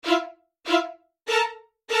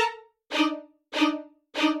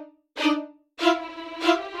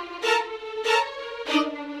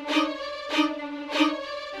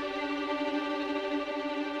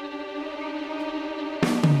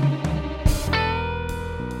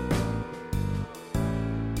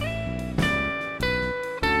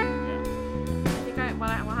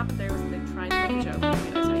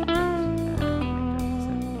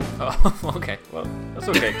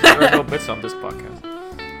That's okay, 'cause there are no bits on this podcast.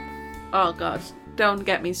 Oh god, don't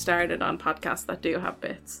get me started on podcasts that do have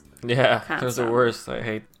bits. Yeah, Can't they're the stand worst. I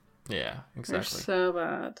hate... Yeah, They're exactly. so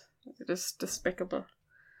bad. They're just despicable.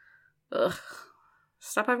 Ugh.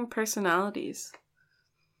 Stop having personalities.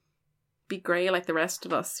 Be grey like the rest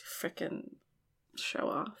of us, you frickin' show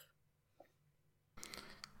off.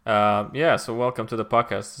 Yeah, so welcome to the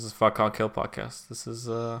podcast. This is Fuck Can't Kill podcast. This is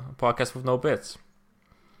a podcast with no bits.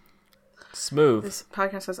 Smooth. This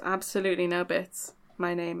podcast has absolutely no bits.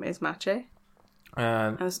 My name is Mache.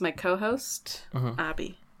 And And this is my co-host,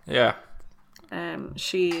 Abby. yeah,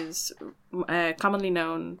 She's commonly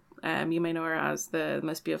known, you may know her as the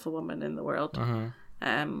most beautiful woman in the world.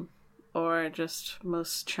 Or just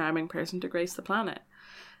most charming person to grace the planet.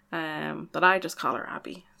 But I just call her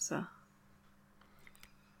Abby, so...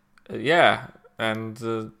 yeah, and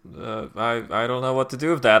I don't know what to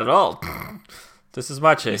do with that at all. This is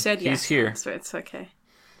Mache. You said yes. He's here. So it's okay.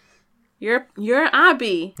 You're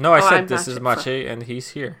Abby. No, I said I'm this is Mache, and he's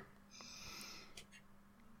here.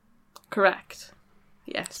 Correct.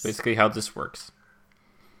 Yes. That's basically how this works.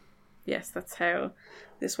 Yes, that's how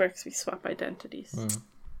this works. We swap identities.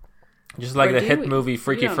 Just like Or the do hit we? movie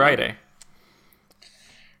Freaky We don't know. Friday.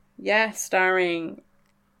 Yeah, starring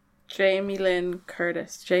Jamie Lee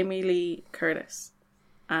Curtis,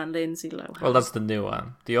 and Lindsay Lohan. Well, that's the new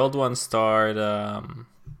one. The old one starred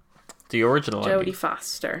the original. I Jodie mean.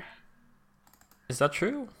 Foster. Is that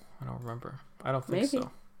true? I don't remember. I don't think Maybe.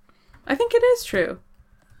 so. I think it is true.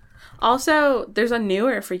 Also, there's a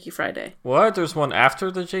newer Freaky Friday. What? There's one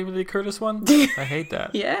after the Jamie Lee Curtis one? I hate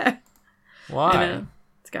that. Yeah. Why? I know.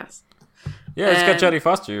 It's gas. Yeah, it's got Jodie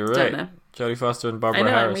Foster. You're right. Don't know. Jodie Foster and Barbara I know,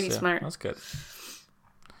 I'm Harris. really yeah, smart. That's good.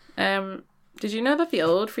 Did you know that the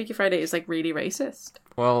old Freaky Friday is like really racist?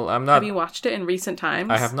 Well, I'm not. Have you watched it in recent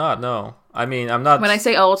times? I have not. No. I mean, I'm not. When I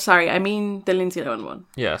say old, sorry, I mean the Lindsay Lohan one.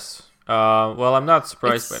 Yes. Well, I'm not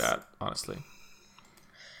surprised by It's- that, honestly.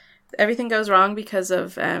 Everything goes wrong because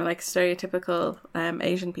of like stereotypical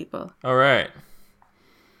Asian people. All right.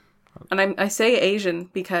 And I say Asian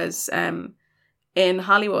because in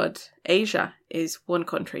Hollywood, Asia is one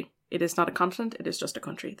country. It is not a continent, it is just a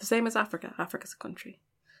country. The same as Africa. Africa's a country.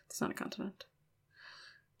 It's not a continent.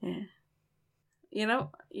 Yeah. You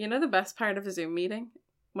know the best part of a Zoom meeting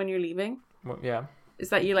when you're leaving Well, yeah. is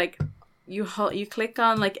that you click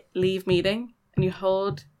on like leave meeting and you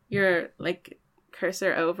hold your like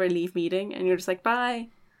cursor over leave meeting and you're just like bye.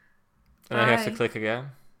 And I have to Bye. click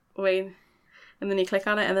again. Wait. And then you click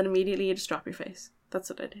on it and then immediately you just drop your face. That's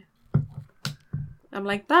what I do. I'm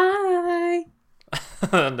like, bye.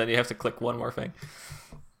 And then you have to click one more thing.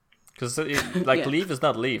 Because Yeah. leave is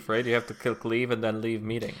not leave, right? You have to click leave and then leave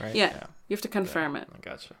meeting, right? Yeah. You have to confirm it. I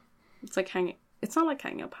gotcha. It's like hanging. It's not like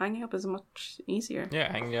hanging up. Hanging up is much easier.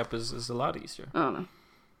 Yeah, hanging up is a lot easier. I don't know.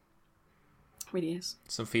 Really is.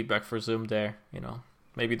 Some feedback for Zoom there,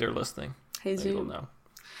 Maybe they're listening. Hey Maybe they'll Zoom. know.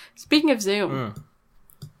 Speaking of Zoom,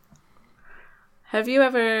 have you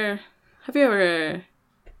ever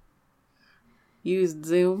used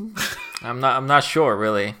Zoom? I'm not sure,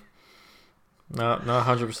 really. Not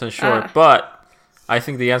 100% sure, but I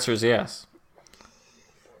think the answer is yes.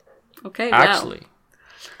 Okay, well, Actually,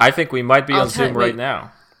 I think we might be I'll on Zoom tell- right wait.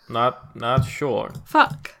 now. Not sure,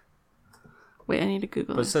 fuck. Wait, I need to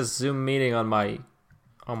Google but it it. says Zoom meeting on my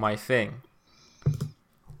thing.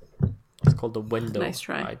 It's called the window. Nice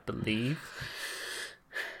try. I believe.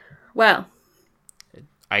 Well,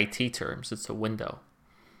 IT terms, it's a window.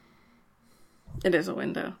 it is a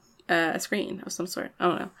window, a screen of some sort. I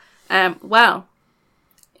don't know. Well,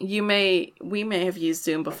 we may have used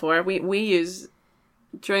Zoom before. We use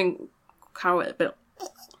during but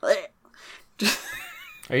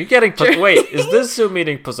Are you getting wait? Is this Zoom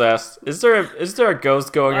meeting possessed? Is there a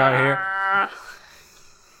ghost going on here?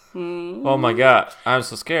 Oh my god, I'm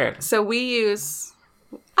so scared. so we use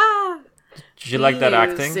Did you like that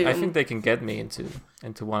We use acting? I Zoom. think they can get me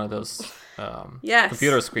into one of those Yes,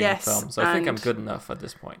 computer screen yes, films. I think I'm and- good enough at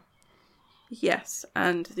this point. yes,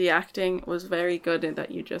 and the acting was very good in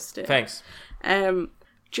that you just did. Thanks.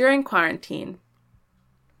 During quarantine,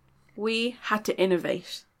 we had to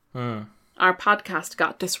innovate. Our podcast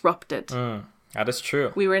got disrupted. That is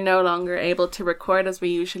true. We were no longer able to record as we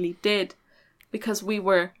usually did because we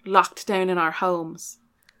were locked down in our homes,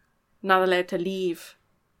 not allowed to leave.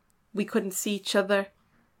 We couldn't see each other,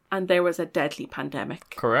 and there was a deadly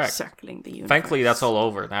pandemic Correct. circling the universe. Thankfully, that's all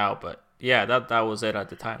over now. But yeah, that was it at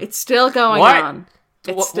the time. It's still going What? on.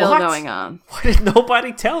 It's still what? going on. Why did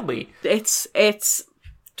nobody tell me? It's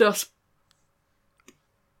just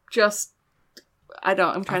I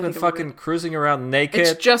don't. I'm trying I've to been think of fucking cruising around naked.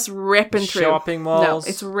 It's just ripping through shopping malls. No,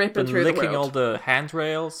 it's ripping through the licking world. all the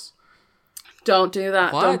handrails. Don't do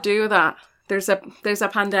that. What? Don't do that. There's a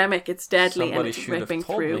pandemic. It's deadly Somebody and it's should ripping have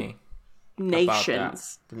told through me nations.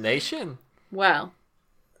 about that. The nation? Well,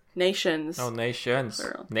 nations. Oh, nations.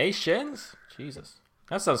 Plural. Nations? Jesus.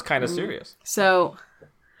 That sounds kind of serious. So,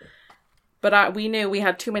 but we knew we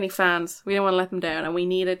had too many fans. We didn't want to let them down, and we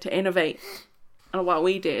needed to innovate. And what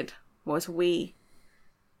we did was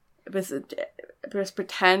just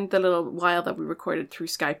pretend the little while that we recorded through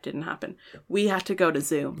Skype didn't happen. We had to go to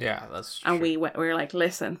Zoom. Yeah, that's true. And we were like,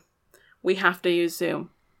 listen, we have to use Zoom.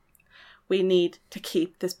 We need to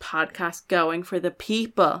keep this podcast going for the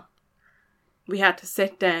people. We had to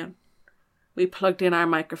sit down. We plugged in our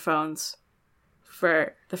microphones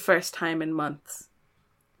for the first time in months.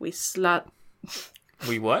 We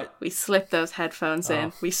what? We slipped those headphones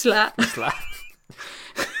in. We slap. We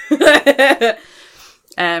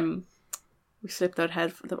slipped those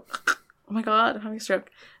headphones. Oh my god, I'm having a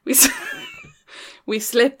stroke. We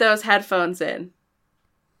slipped those headphones in,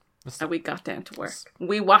 and we got down to work.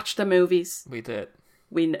 We watched the movies. We did.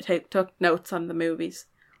 We took notes on the movies.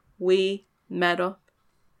 We met up,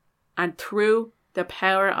 and through the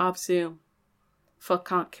power of Zoom, Fuck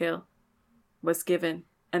Can't Kill was given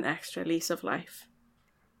an extra lease of life.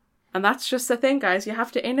 And that's just the thing, guys. You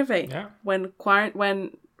have to innovate. Yeah. When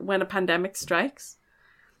a pandemic strikes,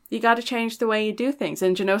 you got to change the way you do things.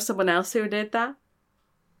 And do you know someone else who did that?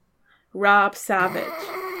 Rob Savage,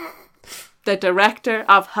 the director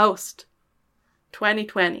of Host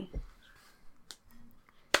 2020.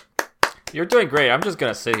 You're doing great. I'm just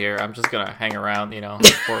gonna sit here. I'm just gonna hang around,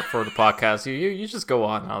 for the podcast. You just go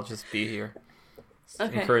on. I'll just be here,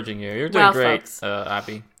 encouraging you. You're doing great, folks.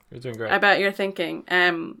 Abby. You're doing great. I bet you're thinking,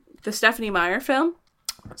 the Stephenie Meyer film.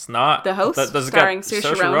 It's not The Host, does it starring got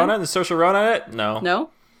Saoirse Ronan. Is Saoirse Ronan in it? No.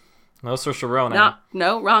 No, Saoirse Ronan.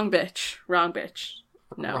 No, wrong bitch.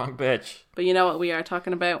 No. Wrong bitch. But you know what we are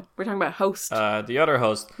talking about? We're talking about Host. The other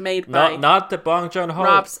host. Made by... Not the Bong Joon-ho.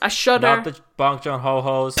 Rob's a Shudder. Not the Bong Joon-ho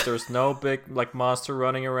host. There's no big, monster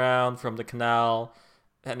running around from the canal.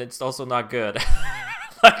 And it's also not good.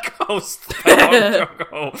 Like Host by Bong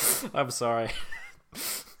Joon-ho. I'm sorry.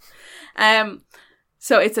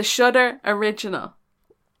 So it's a Shudder original.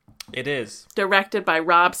 It is. Directed by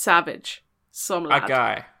Rob Savage. Some lad. A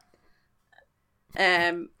guy.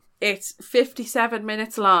 It's 57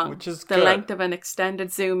 minutes long. Which is the good. length of an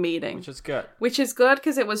extended Zoom meeting. Which is good. Which is good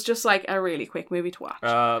because it was just like a really quick movie to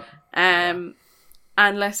watch. And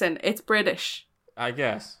listen, it's British. I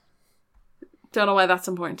guess. Don't know why that's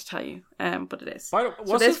important to tell you, but it is. So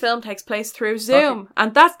this this film takes place through Zoom,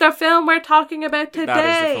 and that's the film we're talking about today. That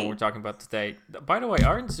is the film we're talking about today. By the way,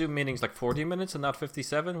 aren't Zoom meetings like 40 minutes and not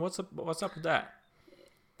 57? What's up with that?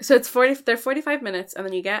 So it's 40. They're 45 minutes, and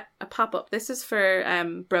then you get a pop up. This is for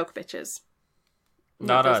broke bitches.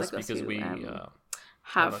 Not those us, like because who, we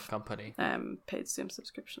have a company. Paid Zoom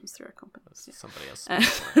subscriptions through our company. Yeah. Somebody else.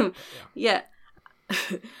 Yeah.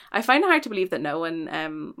 I find it hard to believe that no one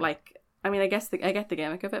I mean, I get the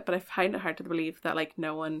gimmick of it, but I find it hard to believe that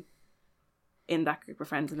no one in that group of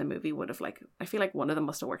friends in the movie would have I feel like one of them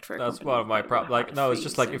must have worked for a That's company one of my problems. No, it's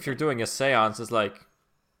just if you're doing a seance, it's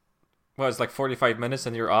it's 45 minutes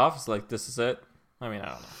and you're off. It's this is it. I mean,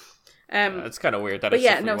 I don't know. It's kind of weird that.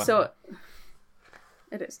 But so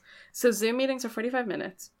it is. So Zoom meetings are 45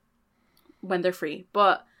 minutes when they're free,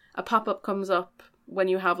 but a pop up comes up when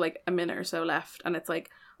you have a minute or so left, and it's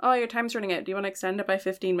oh, your time's running out. Do you want to extend it by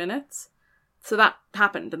 15 minutes? So that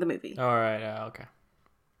happened in the movie. All right. Okay.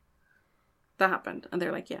 That happened. And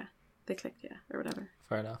they're yeah. They clicked yeah, or whatever.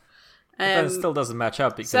 Fair enough. But then it still doesn't match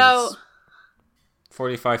up because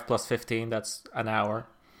 45 plus 15, that's an hour.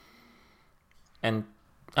 And,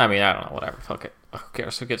 I mean, I don't know, whatever. Fuck it. Who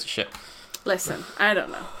cares? Who gives a shit? Listen, I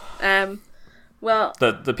don't know. Well...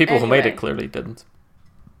 The people who made it clearly didn't.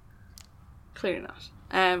 Clearly not.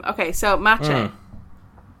 Okay, so Matcha.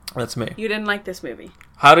 That's me. You didn't like this movie.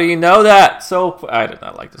 How do you know that? So I did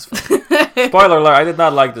not like this film. Spoiler alert, I did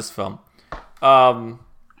not like this film.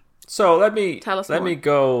 So let me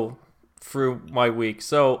go through my week.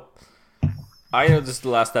 So I know this is the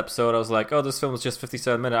last episode. I was like, oh, this film is just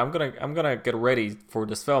 57 minutes. I'm gonna get ready for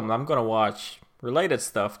this film. I'm gonna watch related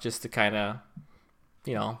stuff just to kind of,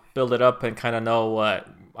 build it up and kind of know what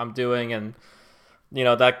I'm doing, and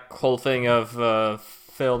that whole thing of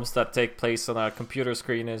films that take place on a computer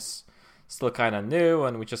screen is still kind of new,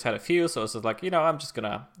 and we just had a few, so it's I'm just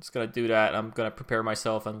gonna do that. I'm gonna prepare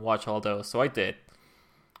myself and watch all those. So I did.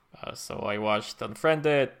 So I watched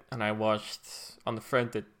Unfriended, and I watched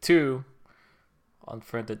Unfriended 2,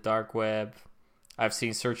 Unfriended Dark Web. I've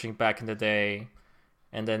seen Searching Back in the Day.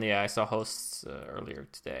 And then I saw Hosts earlier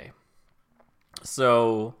today.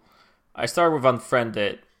 So I started with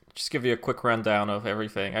Unfriended. Just give you a quick rundown of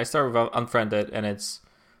everything. I started with Unfriended, and it's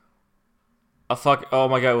oh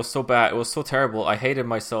my god, it was so bad. It was so terrible. I hated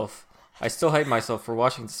myself. I still hate myself for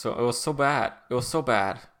watching this film. It was so bad. It was so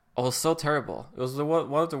bad. It was so terrible. It was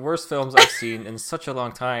one of the worst films I've seen in such a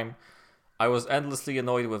long time. I was endlessly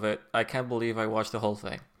annoyed with it. I can't believe I watched the whole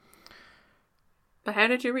thing. But how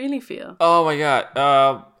did you really feel? Oh my god.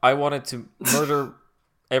 I wanted to murder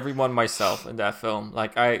everyone myself in that film.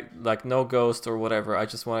 Like no ghost or whatever. I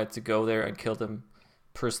just wanted to go there and kill them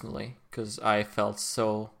personally because I felt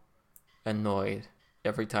so annoyed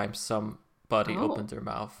every time somebody opened their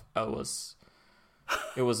mouth. It was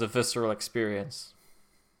a visceral experience.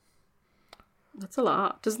 That's a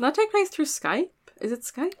lot. Doesn't that take place through Skype? Is it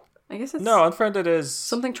Skype? I guess it's... No, Unfriended is...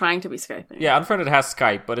 something trying to be Skype. Anyway. Yeah, Unfriended has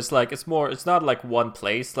Skype, but it's not like one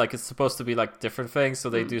place. Like, it's supposed to be like different things. So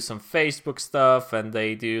they do some Facebook stuff and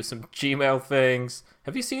they do some Gmail things.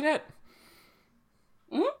 Have you seen it?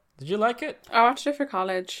 Did you like it? I watched it for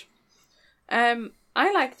college. I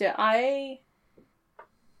liked it. I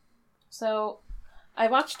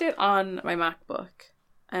watched it on my MacBook,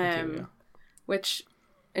 which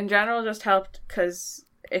in general just helped because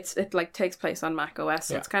it like takes place on Mac OS,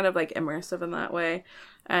 so it's kind of like immersive in that way.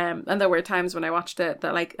 And there were times when I watched it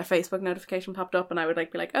that like a Facebook notification popped up and I would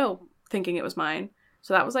like be like, oh, thinking it was mine.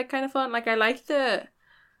 So that was like kind of fun. Like I like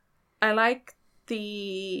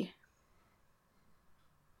the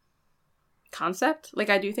concept. Like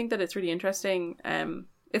I do think that it's really interesting.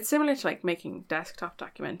 It's similar to like making desktop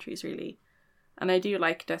documentaries really. And I do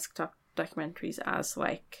like desktop documentaries as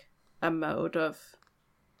like a mode of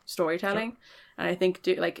storytelling. Sure. And I think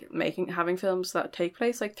having films that take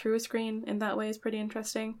place like through a screen in that way is pretty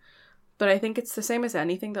interesting. But I think it's the same as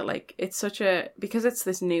anything that like it's because it's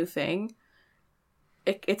this new thing,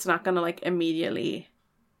 it's not gonna like immediately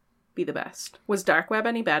be the best. Was Dark Web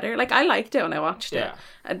any better? Like I liked it when I watched it.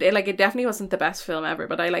 And it definitely wasn't the best film ever,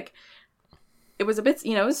 but it was a bit,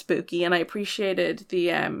 it was spooky, and I appreciated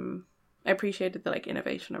the like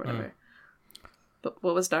innovation or whatever. But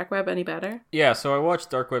was Dark Web any better? Yeah, so I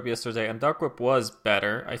watched Dark Web yesterday, and Dark Web was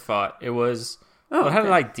better. I thought it was. It had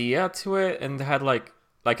an idea to it, and it had like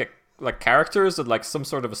characters and like some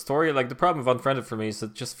sort of a story. Like the problem with Unfriended for me is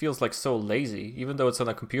it just feels like so lazy, even though it's on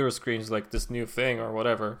a computer screen, it's like this new thing or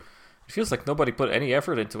whatever. It feels like nobody put any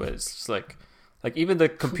effort into it. It's just like even the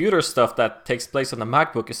computer stuff that takes place on the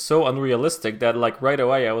MacBook is so unrealistic that like right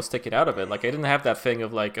away I was taken out of it. Like I didn't have that thing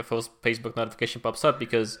of like a Facebook notification pops up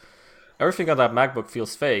because everything on that MacBook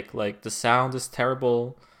feels fake. Like the sound is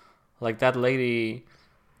terrible. Like that lady,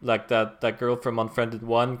 like that girl from Unfriended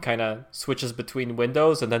 1 kind of switches between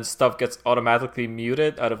windows and then stuff gets automatically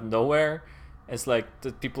muted out of nowhere. It's like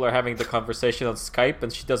the people are having the conversation on Skype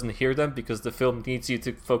and she doesn't hear them because the film needs you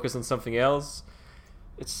to focus on something else.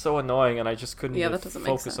 It's so annoying, and I just couldn't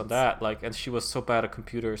focus on that. Like, and she was so bad at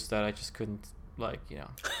computers that I just couldn't,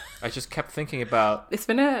 I just kept thinking about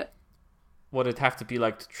what it'd have to be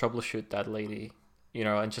like to troubleshoot that lady,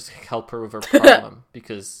 and just help her with her problem.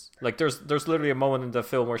 Because like there's literally a moment in the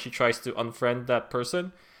film where she tries to unfriend that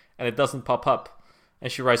person and it doesn't pop up,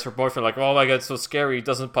 and she writes her boyfriend like, oh my god, it's so scary, it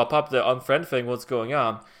doesn't pop up, the unfriend thing, what's going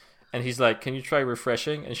on? And he's like, can you try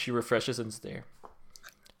refreshing? And she refreshes and it's there.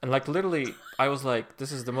 And like literally I was like,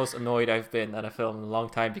 this is the most annoyed I've been at a film in a long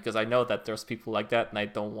time, because I know that there's people like that and I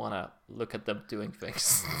don't want to look at them doing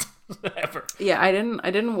things ever. Yeah, I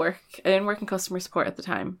didn't work in customer support at the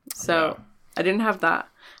time, so yeah. I didn't have that.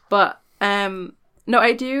 But no,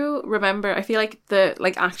 I do remember, I feel like the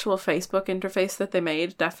like actual Facebook interface that they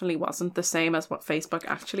made definitely wasn't the same as what Facebook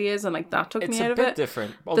actually is, and like that took me out of it. It's a bit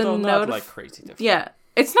different, although not like crazy different. Yeah,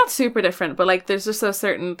 it's not super different, but like there's just those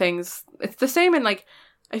certain things. It's the same in like,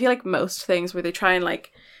 I feel like most things where they try and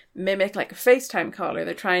like mimic like a FaceTime call, or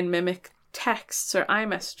they try and mimic texts or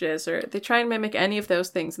iMessages, or they try and mimic any of those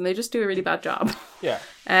things, and they just do a really bad job. Yeah,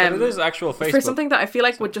 but it is actual Facebook for something that I feel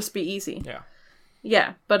like would just be easy.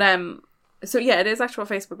 Yeah, but so yeah, it is actual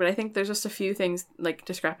Facebook, but I think there's just a few things like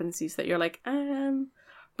discrepancies that you're like,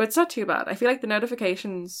 but it's not too bad. I feel like the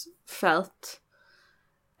notifications felt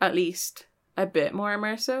at least a bit more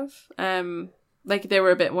immersive. Like they were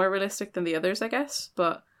a bit more realistic than the others, I guess,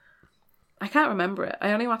 but I can't remember it.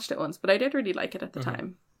 I only watched it once, but I did really like it at the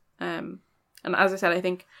time. And as I said, I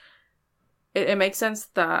think it makes sense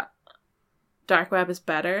that Dark Web is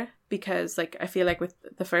better, because like I feel like with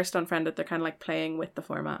the first Unfriended, they're kind of like playing with the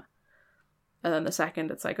format, and then the second,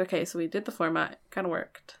 it's like, okay, so we did the format, it kind of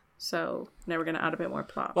worked, So now we're going to add a bit more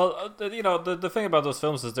plot. Well, the thing about those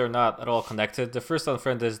films is they're not at all connected. The first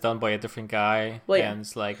Unfriended is done by a different guy, and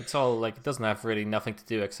it's all like it doesn't have really nothing to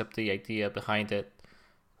do except the idea behind it.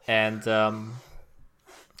 And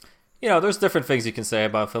there's different things you can say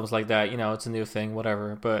about films like that. It's a new thing,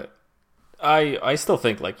 whatever. But I still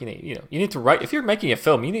think like you need to write. If you're making a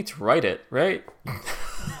film, you need to write it, right?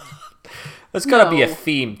 There's gotta be a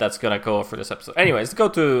theme that's gonna go for this episode. Anyways, let's go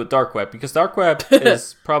to Dark Web, because Dark Web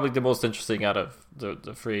is probably the most interesting out of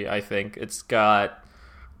the three, I think.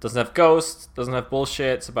 Doesn't have ghosts, doesn't have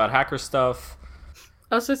bullshit, it's about hacker stuff.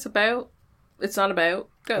 Oh, so it's not about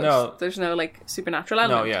ghosts. No. There's no like supernatural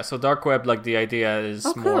element. No, yeah. So Dark Web, like the idea is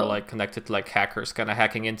more like connected to like hackers kind of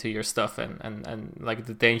hacking into your stuff, and like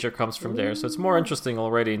the danger comes from there. So it's more interesting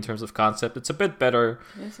already in terms of concept. It's a bit better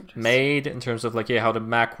made in terms of like how the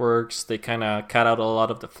Mac works. They kind of cut out a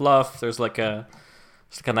lot of the fluff. There's like an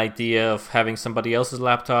idea of having somebody else's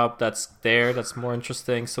laptop that's more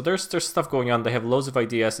interesting. So there's stuff going on. They have loads of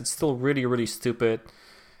ideas. It's still really, really stupid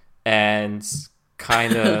and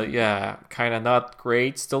kind of not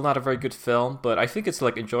great. Still not a very good film, but I think it's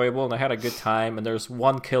like enjoyable, and I had a good time. And there's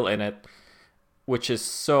one kill in it which is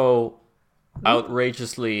so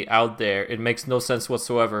outrageously out there, it makes no sense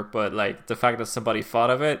whatsoever, but like the fact that somebody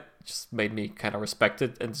thought of it just made me kind of respect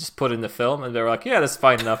it and just put it in the film, and they were like, yeah, that's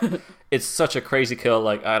fine enough. It's such a crazy kill,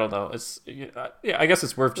 like I don't know, it's I guess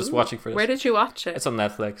it's worth just watching for this. Where did you watch it? It's on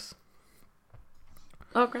Netflix.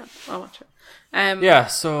 Oh great, I'll watch it.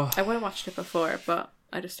 So I would have watched it before, but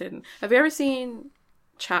I just didn't. Have you ever seen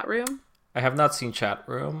Chat Room? I have not seen Chat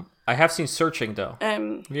Room. I have seen Searching though.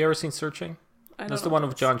 Have you ever seen Searching? That's the one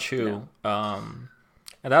with John Chu. No.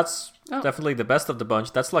 And that's definitely the best of the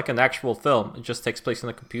bunch. That's like an actual film. It just takes place on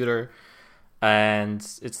a computer, and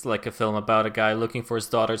it's like a film about a guy looking for his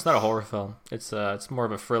daughter. It's not a horror film. It's more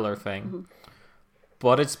of a thriller thing. Mm-hmm.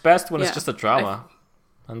 But it's best when it's just a drama,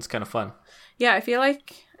 and it's kind of fun. Yeah, I feel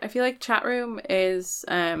like Chat Room is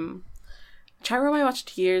Chat Room I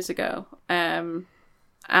watched years ago, and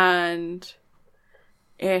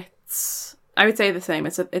it's, I would say the same.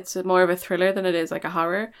 It's more of a thriller than it is like a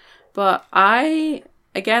horror. But I,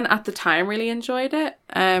 again, at the time, really enjoyed it.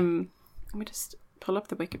 Let me just pull up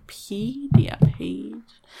the Wikipedia page.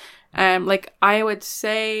 Like I would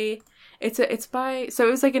say, it's by, so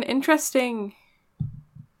it was like an interesting.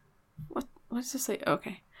 What does this say?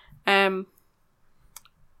 Okay,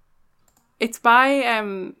 it's by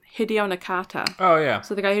Hideo Nakata. Oh yeah.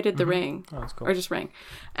 So the guy who did The Ring, that's cool. Or just Ring.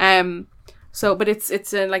 So, but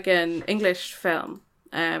it's like an English film.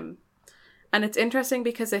 And it's interesting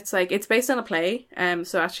because it's like, it's based on a play.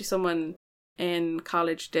 So actually someone in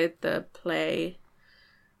college did the play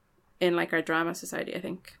in like our drama society, I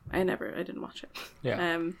think. I didn't watch it.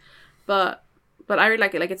 Yeah. But I really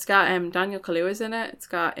like it. Like it's got Daniel Kaluuya's in it. It's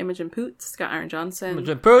got Imogen Poots. It's got Aaron Johnson.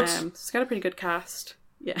 Imogen Poots. It's got a pretty good cast.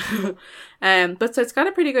 Yeah. But so it's got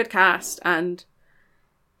a pretty good cast, and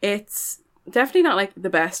it's definitely not like the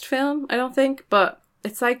best film, I don't think, but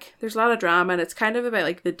it's like there's a lot of drama, and it's kind of about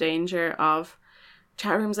like the danger of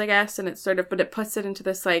chat rooms, I guess, and it's sort of, but it puts it into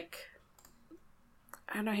this like,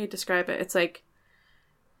 I don't know how to describe it. It's like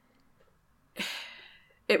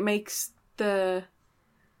it makes the,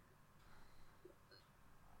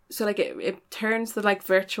 so like it turns the like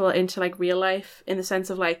virtual into like real life, in the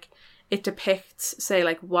sense of like it depicts, say,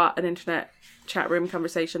 like what an internet chat room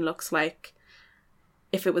conversation looks like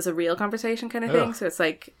if it was a real conversation kind of thing. So it's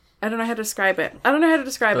like, I don't know how to describe it.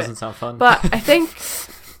 Doesn't sound fun. But I think,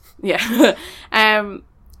 yeah,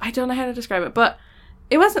 I don't know how to describe it. But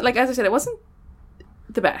it wasn't, like, as I said, it wasn't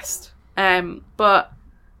the best. But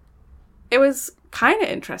it was kind of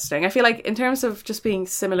interesting. I feel like in terms of just being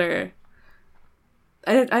similar,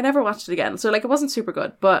 I never watched it again. So like, it wasn't super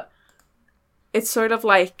good, but it's sort of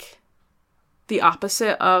like the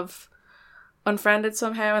opposite of Unfriended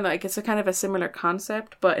somehow, and like it's a kind of a similar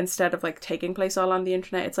concept, but instead of like taking place all on the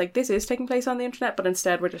internet, it's like this is taking place on the internet, but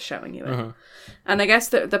instead we're just showing you it. Mm-hmm. And I guess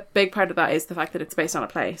the big part of that is the fact that it's based on a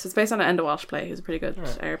play. So it's based on an Enda Walsh play, who's a pretty good,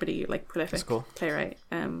 pretty like prolific playwright.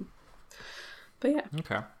 But yeah,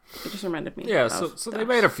 okay, it just reminded me. Yeah, so they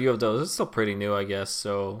made a few of those. It's still pretty new, I guess.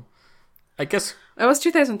 So I guess it was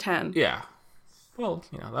 2010. Yeah, well,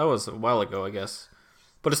 that was a while ago, I guess.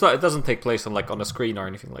 But it's not. It doesn't take place on a screen or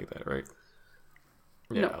anything like that, right?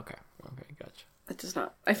 Yeah. No. Okay, gotcha. It does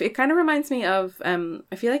not. It kind of reminds me of.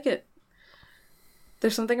 I feel like it.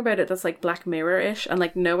 There's something about it that's like Black Mirror-ish, and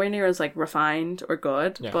like nowhere near as like refined or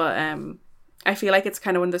good. Yeah. But I feel like it's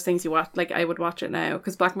kind of one of those things you watch. Like I would watch it now,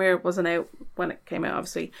 because Black Mirror wasn't out when it came out,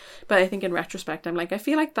 obviously. But I think in retrospect, I'm like, I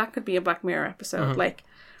feel like that could be a Black Mirror episode. Mm-hmm. Like,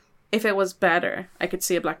 if it was better, I could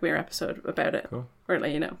see a Black Mirror episode about it. Cool. Or,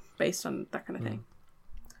 like, you know, based on that kind of thing.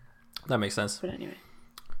 That makes sense. But anyway.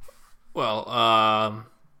 Well,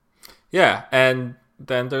 yeah, and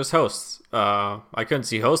then there's Hosts. I couldn't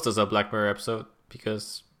see Host as a Black Mirror episode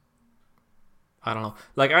because I don't know.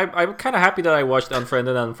 Like, I'm kind of happy that I watched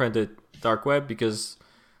Unfriended and Unfriended Dark Web because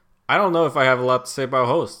I don't know if I have a lot to say about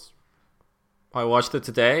Hosts. I watched it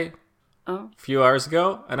today, a few hours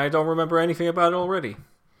ago, and I don't remember anything about it already.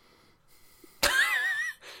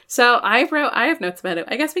 So I have notes about it.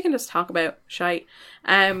 I guess we can just talk about shite.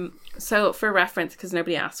 So for reference, because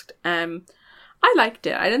nobody asked, I liked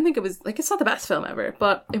it. I didn't think it was, like, it's not the best film ever,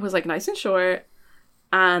 but it was, like, nice and short,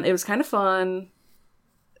 and it was kind of fun.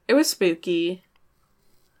 It was spooky.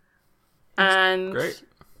 And great.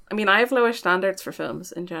 I mean, I have lower standards for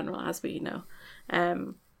films in general, as we know.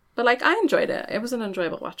 But, like, I enjoyed it. It was an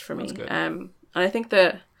enjoyable watch for me. That's good. And I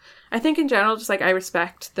think in general, just, like, I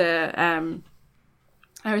respect the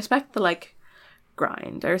like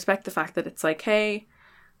grind. I respect the fact that it's like, hey,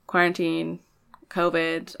 quarantine,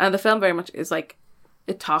 COVID, and the film very much is like,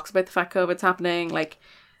 it talks about the fact COVID's happening. Like,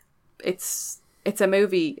 it's a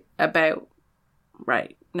movie about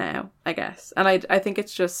right now, I guess. And I think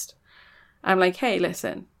it's just, I'm like, hey,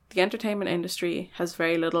 listen, the entertainment industry has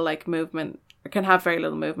very little like movement, or can have very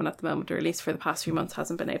little movement at the moment, or at least for the past few months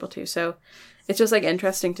hasn't been able to. So it's just like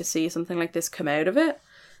interesting to see something like this come out of it.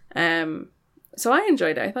 So I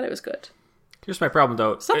enjoyed it. I thought it was good. Here's my problem,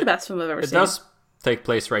 though. It's not the best film I've ever seen. It does take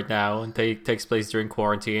place right now, and takes place during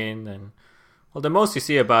quarantine. And well, the most you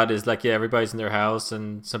see about it is like, yeah, everybody's in their house,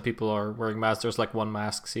 and some people are wearing masks. There's like one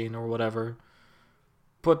mask scene or whatever,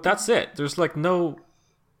 but that's it. There's like no.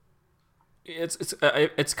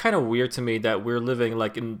 It's kind of weird to me that we're living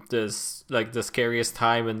like in this like the scariest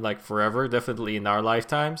time in like forever, definitely in our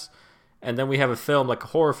lifetimes, and then we have a film like a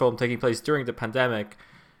horror film taking place during the pandemic.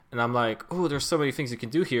 And I'm like, oh, there's so many things you can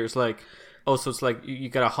do here. It's like, oh, so it's like you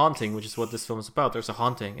got a haunting, which is what this film is about. There's a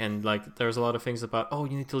haunting. And like, there's a lot of things about, oh,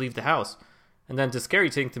 you need to leave the house. And then the scary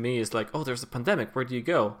thing to me is like, oh, there's a pandemic. Where do you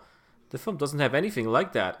go? The film doesn't have anything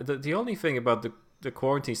like that. The only thing about the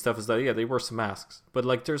quarantine stuff is that, yeah, they wear some masks. But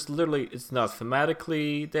like, there's literally, it's not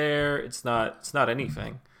thematically there. It's not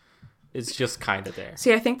anything. It's just kind of there.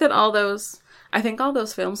 See, I think all those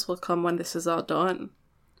films will come when this is all done.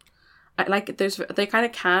 They kind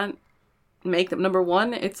of can't make them. Number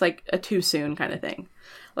one, it's like a too soon kind of thing.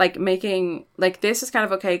 Like making, like this is kind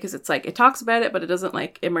of okay because it's like, it talks about it, but it doesn't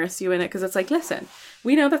like immerse you in it because it's like, listen,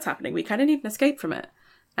 we know that's happening. We kind of need an escape from it.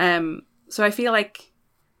 So I feel like,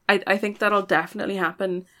 I think that'll definitely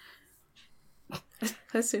happen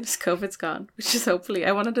as soon as COVID's gone, which is hopefully,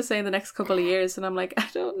 I wanted to say in the next couple of years, and I'm like, I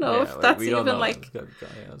don't know if that's even like,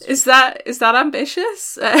 is that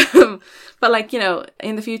ambitious? But like, you know,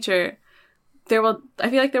 in the future, I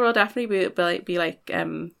feel like there will definitely be like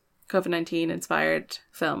COVID-19 inspired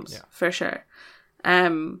films for sure.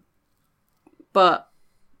 But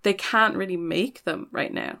they can't really make them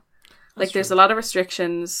right now. Like there's a lot of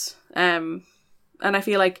restrictions. And I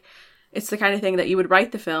feel like it's the kind of thing that you would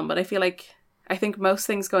write the film, but I think most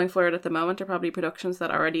things going forward at the moment are probably productions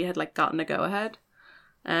that already had like gotten a go ahead.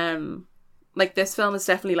 Like this film is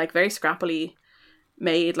definitely like very scrappily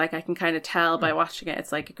made. Like I can kind of tell by watching it,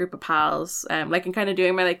 it's like a group of pals. Like I'm kind of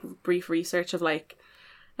doing my like brief research of like,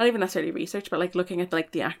 not even necessarily research, but like looking at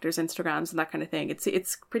like the actors' Instagrams and that kind of thing.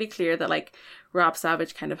 It's pretty clear that like Rob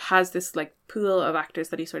Savage kind of has this like pool of actors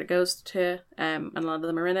that he sort of goes to, and a lot of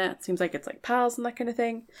them are in it. It seems like it's like pals and that kind of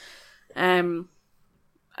thing. And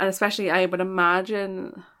especially I would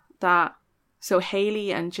imagine that, so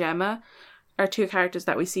Hayley and Gemma are two characters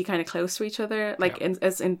that we see kind of close to each other, like in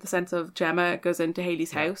the sense of Gemma goes into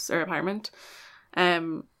Hayley's house or apartment.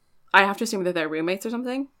 I have to assume that they're roommates or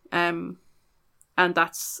something. And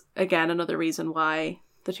that's, again, another reason why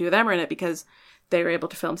the two of them are in it, because they were able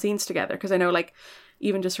to film scenes together. Because I know, like,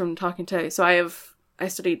 even just from talking to... So I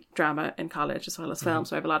studied drama in college as well as film,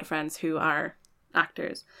 so I have a lot of friends who are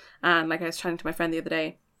actors. And, like, I was chatting to my friend the other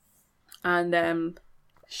day, and her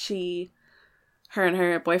and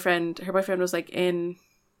her boyfriend was, like, in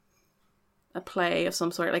a play of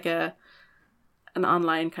some sort, like an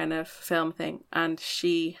online kind of film thing, and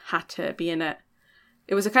she had to be in it.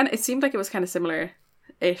 It seemed like it was kind of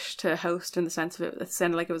similar-ish to Host in the sense of it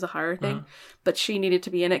sounded like it was a horror thing, but she needed to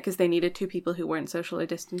be in it because they needed two people who weren't socially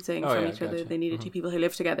distancing from each other. They needed two people who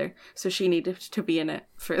lived together, so she needed to be in it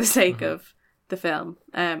for the sake of the film.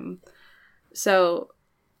 So,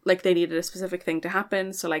 like, they needed a specific thing to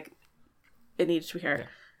happen, so, like, it needed to be her.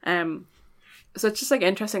 So it's just, like,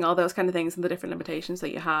 interesting, all those kind of things and the different limitations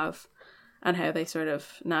that you have and how they sort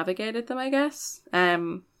of navigated them, I guess.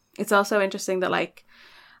 It's also interesting that, like,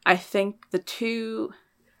 I think the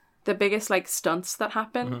biggest like stunts that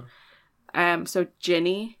happen. So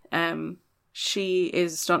Ginny, she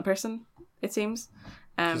is a stunt person. It seems.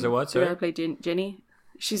 She's a what? Sorry? The girl played Ginny.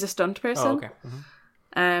 She's a stunt person. Oh,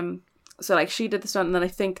 okay. So like she did the stunt, and then I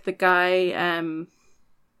think the guy,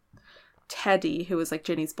 Teddy, who was like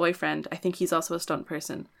Ginny's boyfriend, I think he's also a stunt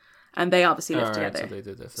person, and they obviously live together. So they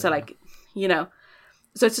did this. So like, you know,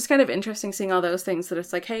 so it's just kind of interesting seeing all those things that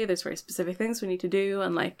it's like, hey, there's very specific things we need to do,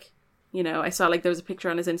 and like, you know, I saw like there was a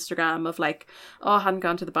picture on his Instagram of like, oh, I hadn't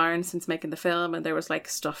gone to the barn since making the film, and there was like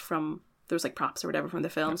there was like props or whatever from the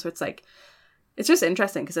film. So it's like, it's just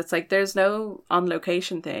interesting because it's like there's no on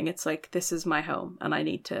location thing. It's like, this is my home, and I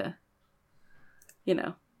need to, you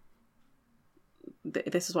know,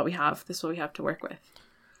 this is what we have. This is what we have to work with.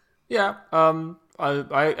 Yeah.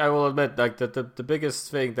 I will admit, like the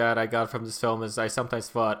biggest thing that I got from this film is I sometimes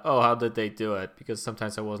thought, oh, how did they do it? Because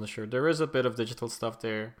sometimes I wasn't sure. There is a bit of digital stuff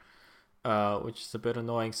there, which is a bit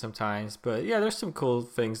annoying sometimes. But yeah, there's some cool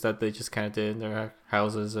things that they just kind of did in their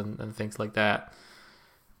houses and things like that.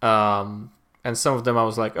 And some of them I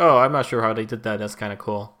was like, oh, I'm not sure how they did that. That's kind of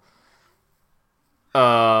cool.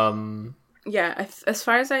 Yeah, as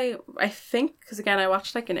far as I think, because again, I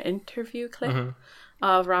watched like an interview clip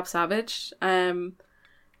of Rob Savage, and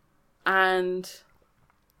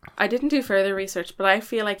I didn't do further research, but I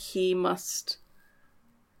feel like he must,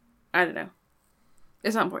 I don't know,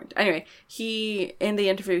 it's not important. Anyway, he, in the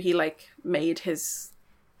interview, he like made his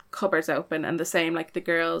cupboards open, and the same, like the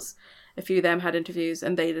girls, a few of them had interviews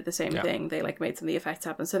and they did the same thing. They like made some of the effects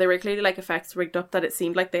happen. So they were clearly like effects rigged up that it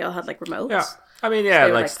seemed like they all had like remotes. Yeah. I mean, yeah,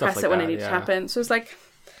 so like would, stuff press like it when that, it needed to happen. So it's like,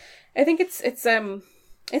 I think it's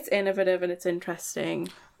innovative and it's interesting.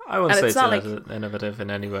 I wouldn't and say it's it's not like innovative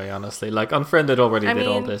in any way, honestly. Like Unfriended already did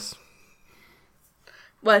all this.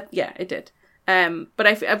 Well, yeah, it did. But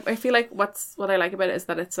I feel like what I like about it is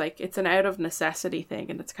that it's like, it's an out of necessity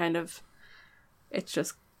thing, and it's kind of, it's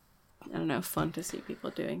just, I don't know, fun to see people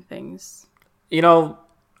doing things, you know,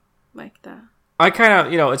 like that. I kind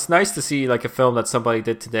of, you know, it's nice to see like a film that somebody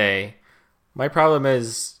did today. My problem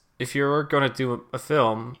is, if you're going to do a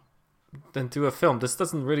film, then do a film. This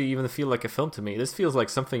doesn't really even feel like a film to me. This feels like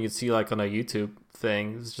something you'd see like on a YouTube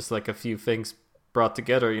thing. It's just like a few things brought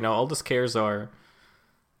together. You know, all the scares are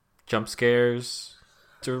jump scares.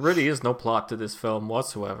 There really is no plot to this film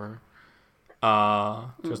whatsoever.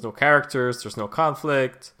 There's no characters. There's no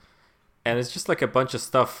conflict. And it's just like a bunch of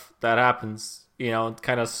stuff that happens, you know,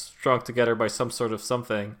 kind of strung together by some sort of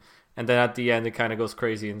something. And then at the end, it kind of goes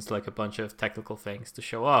crazy and it's like a bunch of technical things to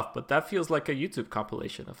show off. But that feels like a YouTube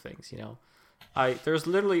compilation of things, you know. There's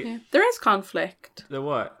literally... Yeah. There is conflict. The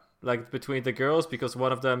what? Like, between the girls, because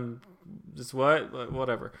one of them is what?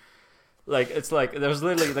 Whatever. Like, it's like, there's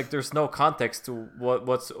literally, like, there's no context to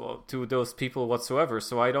what's to those people whatsoever.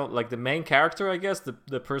 So I don't, like, the main character, I guess,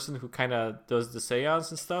 the person who kind of does the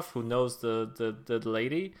seance and stuff, who knows the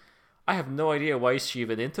lady, I have no idea why is she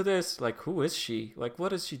even into this. Like, who is she? Like, what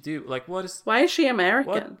does she do? Like, why is she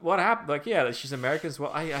American? What happened? Like, yeah, she's American as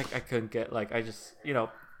well. I couldn't get, like, I just, you know,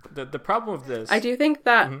 the problem with this. I do think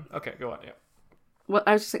that. Mm-hmm. Okay, go on. Yeah. Well,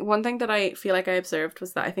 I was just one thing that I feel like I observed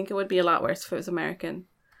was that I think it would be a lot worse if it was American.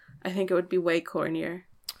 I think it would be way cornier.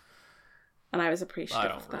 And I was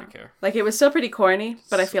appreciative of that. Really care. Like, it was still pretty corny,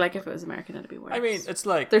 but I feel like if it was American, it'd be worse. I mean, it's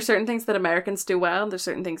like... There's certain things that Americans do well, and there's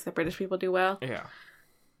certain things that British people do well. Yeah.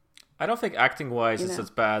 I don't think acting-wise it's as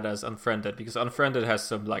bad as Unfriended, because Unfriended has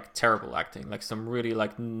some, like, terrible acting. Like, some really,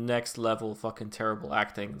 like, next-level fucking terrible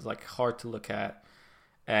acting. It's, like, hard to look at.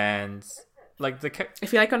 And, like, I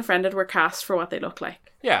feel like Unfriended were cast for what they look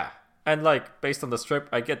like. Yeah. And, like, based on the script,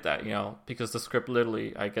 I get that, you know, because the script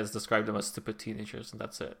literally, I guess, described them as stupid teenagers, and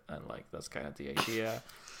that's it. And, like, that's kind of the idea.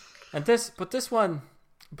 And this one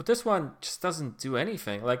just doesn't do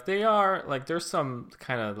anything. Like, they are, like, there's some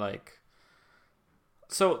kind of, like...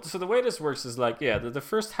 So the way this works is, like, yeah, the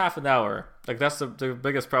first half an hour, like, that's the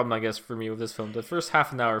biggest problem, I guess, for me with this film. The first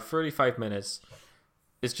half an hour, 35 minutes,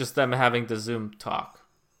 is just them having the Zoom talk.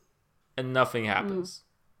 And nothing happens.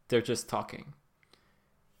 They're just talking.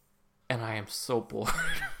 And I am so bored.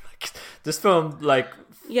 Like, this film, like...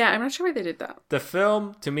 Yeah, I'm not sure why they did that. The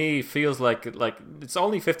film, to me, feels like it's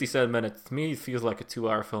only 57 minutes. To me, it feels like a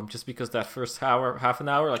 2-hour film, just because that first half an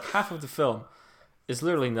hour, like half of the film, is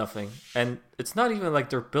literally nothing. And it's not even like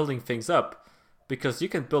they're building things up, because you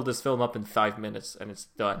can build this film up in 5 minutes and it's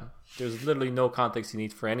done. There's literally no context you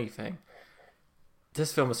need for anything.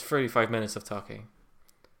 This film is 35 minutes of talking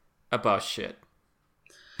about shit.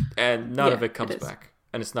 And none of it comes back.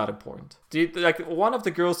 And it's not important. One of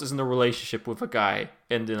the girls is in a relationship with a guy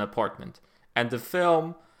in an apartment. And the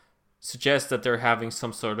film suggests that they're having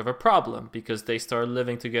some sort of a problem because they started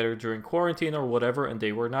living together during quarantine or whatever, and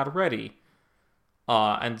they were not ready.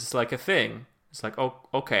 And it's like a thing. It's like, oh,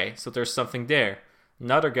 okay, so there's something there.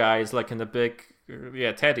 Another guy is like in the big,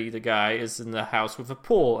 Teddy, the guy, is in the house with a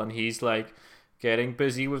pool, and he's like getting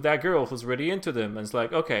busy with that girl who's really into them. And it's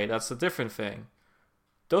like, okay, that's a different thing.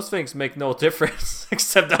 Those things make no difference,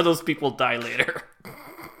 except that those people die later.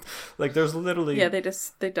 Like, there's literally... Yeah,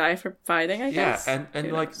 they die for fighting, I guess. Yeah,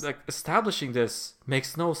 and like establishing this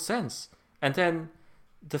makes no sense. And then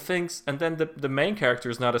the main character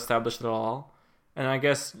is not established at all. And I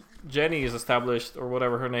guess Jenny is established, or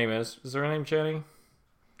whatever her name is. Is her name Jenny?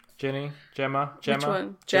 Gemma? Which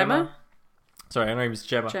one? Gemma? Sorry, her name is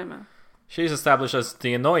Gemma. Gemma. She's established as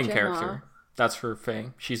the annoying Gemma. character. That's her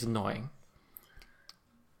thing. She's annoying.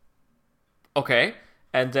 Okay.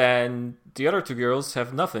 And then the other two girls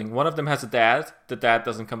have nothing. One of them has a dad. The dad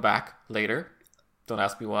doesn't come back later. Don't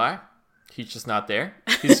ask me why. He's just not there.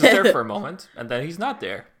 He's just there for a moment, and then he's not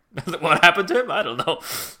there. What happened to him? I don't know.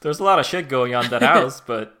 There's a lot of shit going on in that house,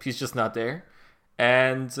 but he's just not there.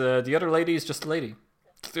 And the other lady is just a lady.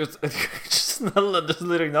 There's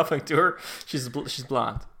literally nothing to her. She's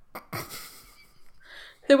blonde.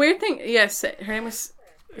 The weird thing, yes, her name was...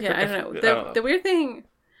 Yeah, I don't know. The weird thing...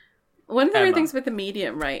 One of the weird things with the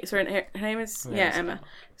medium, right? So her name is... Yeah, Emma.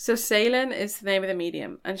 So Salen is the name of the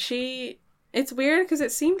medium. And it's weird because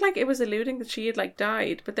it seemed like it was alluding that she had like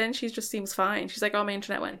died, but then she just seems fine. She's like, oh, my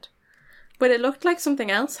internet went. But it looked like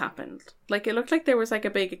something else happened. Like, it looked like there was like a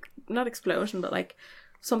big, not explosion, but like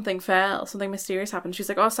something fell, something mysterious happened. She's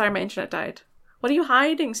like, oh, sorry, my internet died. What are you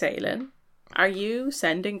hiding, Salen? Are you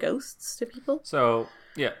sending ghosts to people? So,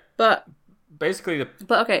 yeah. But basically,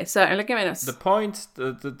 okay, so I'm looking at my notes. The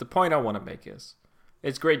point I want to make is,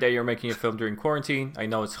 it's great that you're making a film during quarantine. I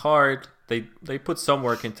know it's hard. They put some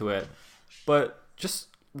work into it. But just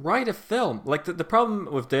write a film. Like, the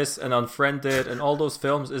problem with this and Unfriended and all those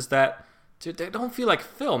films is that they don't feel like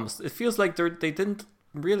films. It feels like they didn't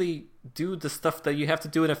really do the stuff that you have to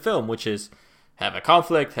do in a film, which is have a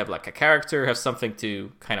conflict, have like a character, have something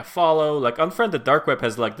to kind of follow. Like, Unfriended Dark Web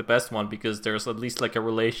has like the best one because there's at least like a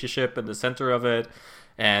relationship in the center of it,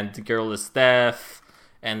 and the girl is deaf,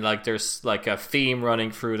 and like there's like a theme running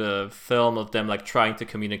through the film of them like trying to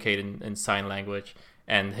communicate in sign language,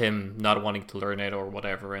 and him not wanting to learn it or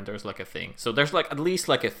whatever, and there's like a thing. So there's like at least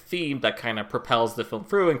like a theme that kind of propels the film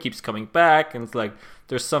through and keeps coming back, and it's like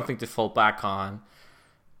there's something to fall back on.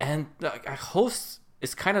 And a host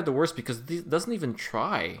is kind of the worst because it doesn't even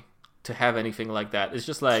try to have anything like that. It's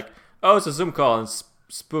just like, oh, it's a Zoom call and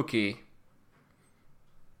spooky.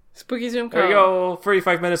 Spooky Zoom call. There you go,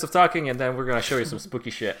 35 minutes of talking, and then we're going to show you some spooky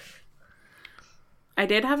shit. I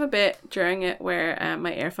did have a bit during it where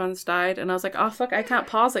my earphones died, and I was like, "Oh fuck, I can't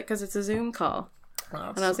pause it because it's a Zoom call."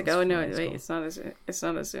 And I was like, "Oh no, wait, it's not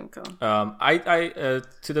a Zoom call." I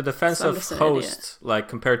to the defense of Host, like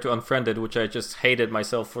compared to Unfriended, which I just hated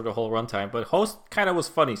myself for the whole runtime, but Host kind of was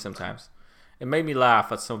funny sometimes. It made me laugh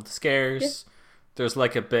at some of the scares. Yeah.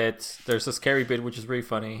 There's a scary bit which is really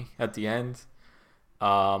funny at the end,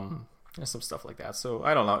 and some stuff like that. So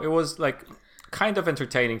I don't know. It was like kind of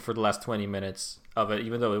entertaining for the last 20 minutes of it,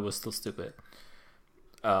 even though it was still stupid.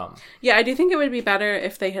 Yeah, I do think it would be better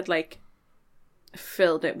if they had like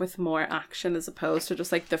filled it with more action as opposed to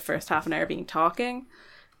just like the first half an hour being talking,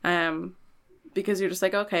 because you're just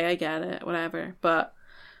like, okay, I get it, whatever. But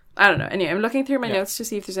I don't know. Anyway, I'm looking through my notes to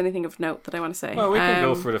see if there's anything of note that I want to say. Well, we can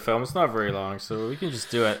go through the film. It's not very long, so we can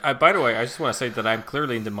just do it. By the way, I just want to say that I'm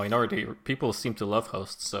clearly in the minority. People seem to love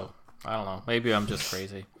Host, so I don't know. Maybe I'm just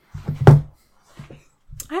crazy.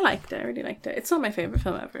 I liked it. I really liked it. It's not my favorite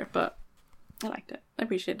film ever, but I liked it. I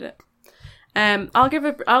appreciated it. I'll give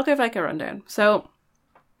like a rundown. So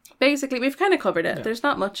basically, we've kind of covered it. Yeah. There's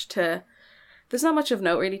not much of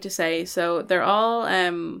note really to say. So they're all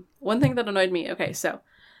one thing that annoyed me. Okay, so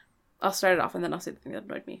I'll start it off and then I'll say the thing that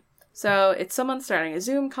annoyed me. So it's someone starting a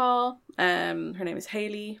Zoom call. Her name is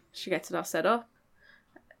Haley. She gets it all set up.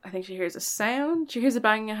 I think she hears a sound. She hears a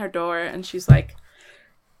banging at her door, and she's like,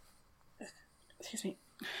 "Excuse me."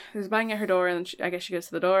 There's a banging at her door, and I guess she goes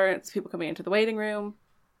to the door. It's people coming into the waiting room.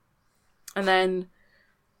 And then,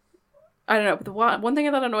 I don't know, but the one thing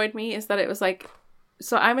that annoyed me is that it was like,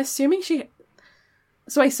 so I'm assuming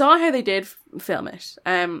so I saw how they did film it,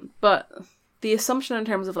 but the assumption in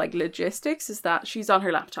terms of like logistics is that she's on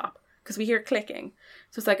her laptop, because we hear clicking.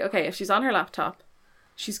 So it's like, okay, if she's on her laptop,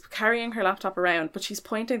 she's carrying her laptop around, but she's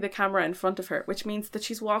pointing the camera in front of her, which means that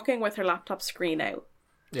she's walking with her laptop screen out.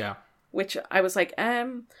 Yeah. Which I was like,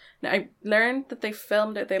 now I learned that they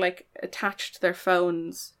filmed it, they like attached their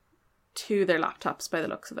phones to their laptops by the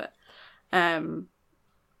looks of it.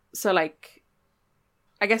 So, like,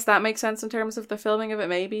 I guess that makes sense in terms of the filming of it,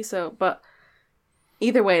 maybe. So, but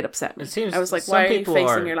either way, it upset me. I was like, why are you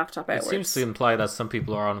facing your laptop outwards? It seems to imply that some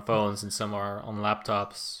people are on phones and some are on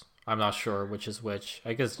laptops. I'm not sure which is which.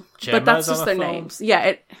 I guess Gemma but that's is just on their phone. names.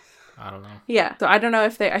 Yeah, I don't know. Yeah, so I don't know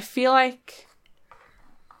if they... I feel like...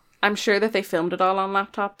 I'm sure that they filmed it all on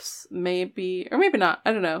laptops, maybe... Or maybe not,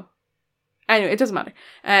 I don't know. Anyway, it doesn't matter.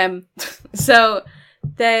 So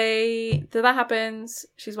that happens.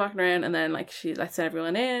 She's walking around and then, like, she lets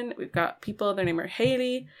everyone in. We've got people, their name are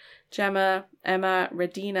Hayley, Gemma, Emma,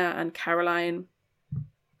 Radina, and Caroline.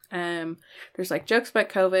 There's, like, jokes about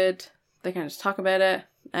COVID. They kind of just talk about it.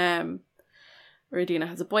 Radina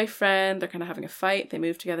has a boyfriend. They're kind of having a fight. They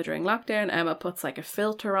move together during lockdown. Emma puts like a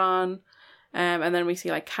filter on. And then we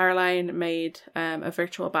see like Caroline made a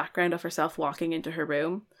virtual background of herself walking into her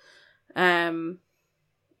room. And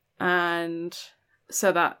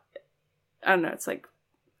so that, I don't know, it's like...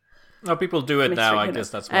 Oh, people do it now. I guess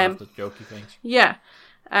that's one of the jokey things. Yeah.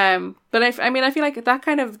 But I feel like that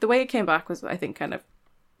kind of, the way it came back was, I think, kind of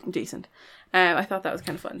decent. I thought that was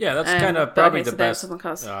kind of fun. Yeah, that's kind of probably the best.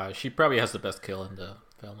 She probably has the best kill in the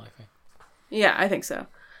film, I think. Yeah, I think so.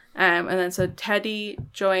 And then so Teddy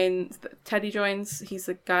joins. He's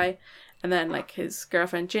the guy, and then like his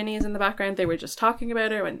girlfriend Ginny is in the background. They were just talking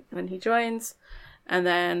about her when he joins, and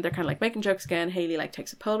then they're kind of like making jokes again. Hayley like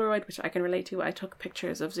takes a Polaroid, which I can relate to. I took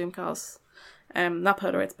pictures of Zoom calls, not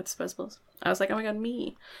Polaroids but disposables. I was like, oh my god,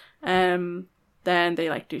 me. Then they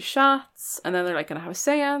like do shots, and then they're like gonna have a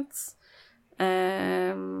seance.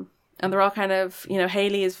 And they're all kind of, you know,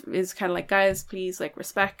 Hayley is kind of like, guys, please, like,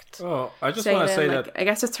 respect. Oh, I just want to say like, that... I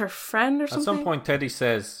guess it's her friend or something. At some point, Teddy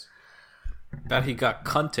says that he got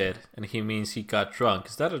cunted, and he means he got drunk.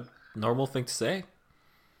 Is that a normal thing to say?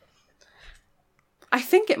 I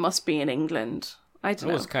think it must be in England. I don't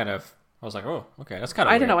know. I was like, oh, okay, that's kind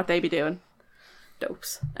of I don't know what they be doing.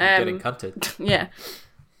 Dopes. Getting cunted. Yeah.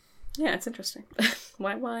 Yeah, it's interesting.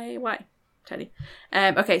 Why? Teddy.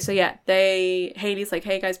 Okay, so yeah, Hayley's like,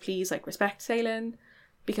 hey guys, please like respect Salen,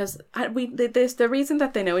 because the reason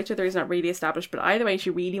that they know each other is not really established, but either way, she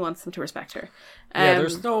really wants them to respect her.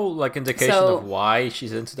 There's no like indication of why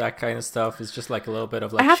she's into that kind of stuff. It's just like a little bit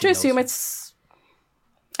of like. I have to assume it's.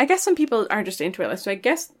 I guess some people are just into it, so I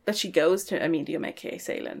guess that she goes to a medium, aka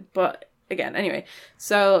Salen, but. Again, anyway,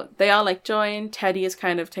 so they all like join. Teddy is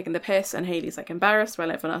kind of taking the piss, and Hayley's like embarrassed, while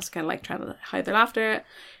everyone else is kind of like trying to hide their laughter.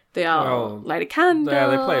 They all light a candle. Yeah,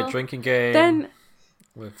 they play a drinking game. Then,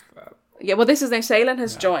 with this is now Salen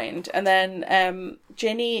has joined, and then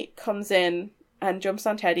Ginny comes in and jumps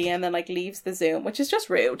on Teddy, and then like leaves the Zoom, which is just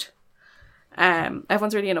rude.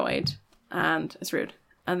 Everyone's really annoyed, and it's rude.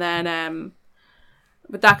 And then,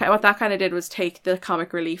 but what that kind of did was take the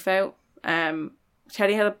comic relief out.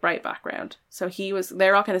 Teddy had a bright background, so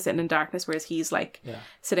they're all kind of sitting in darkness, whereas he's like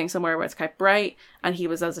sitting somewhere where it's quite bright, and he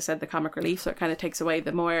was, as I said, the comic relief, so it kind of takes away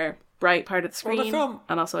the more bright part of the screen. Well, the film,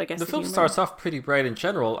 and also I guess the film starts off pretty bright in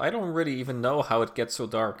general. I don't really even know how it gets so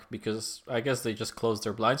dark, because I guess they just closed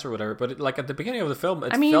their blinds or whatever, but like at the beginning of the film,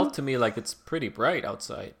 it felt to me like it's pretty bright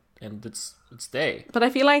outside, and it's day. But I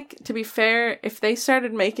feel like, to be fair, if they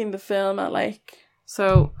started making the film at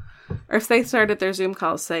or if they started their Zoom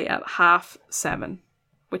calls, say, at 7:30,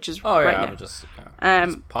 which is right now.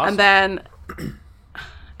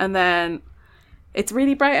 And then it's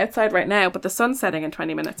really bright outside right now, but the sun's setting in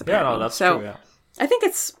 20 minutes, apparently. Yeah, no, that's true, yeah. I think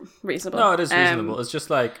it's reasonable. No, it is reasonable. It's just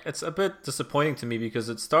like, it's a bit disappointing to me, because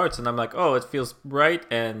it starts and I'm like, oh, it feels bright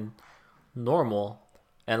and normal.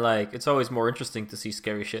 And like, it's always more interesting to see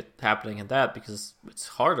scary shit happening in that, because it's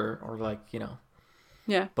harder, or like, you know.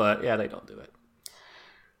 Yeah. But yeah, they don't do it.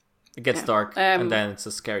 It gets dark, and then it's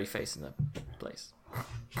a scary face in the place.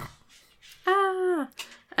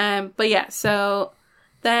 But yeah, so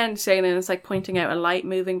then Salen is like pointing out a light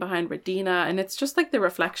moving behind Radina, and it's just like the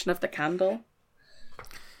reflection of the candle.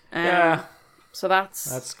 So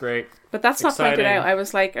that's great. But that's exciting. Not pointed out. I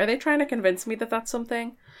was like, are they trying to convince me that that's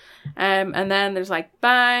something? And then there's like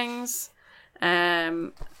bangs.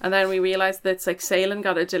 And then we realize that it's like Salen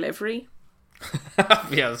got a delivery.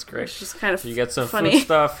 Yeah, that's great. Which is kind of you get some funny. food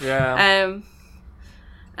stuff, yeah.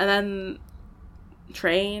 And then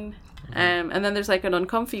train. And then there's like an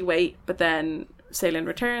uncomfy wait, but then Salen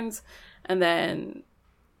returns, and then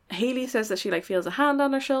Hayley says that she like feels a hand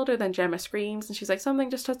on her shoulder. Then Gemma screams, and she's like,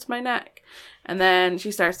 something just touched my neck. And then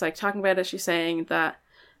she starts like talking about it. She's saying that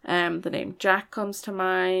the name Jack comes to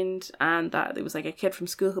mind, and that it was like a kid from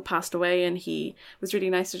school who passed away, and he was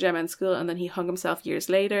really nice to Gemma in school, and then he hung himself years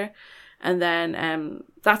later. And then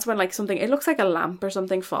that's when like something, it looks like a lamp or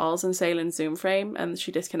something, falls in Salen's Zoom frame, and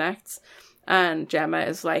she disconnects, and Gemma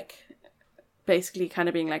is like basically kind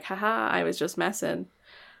of being like, haha, I was just messing.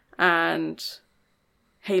 And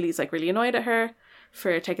Hayley's like really annoyed at her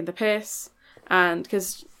for taking the piss. And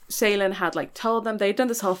because Seylan had like told them, they'd done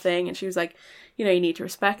this whole thing, and she was like, you know, you need to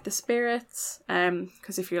respect the spirits,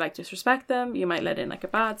 because if you like disrespect them, you might let in like a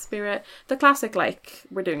bad spirit. The classic like,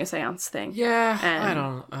 we're doing a seance thing. Yeah, I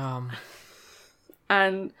don't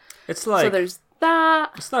and it's like, so there's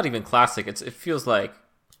that. It's not even classic. It feels like,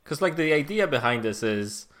 because like the idea behind this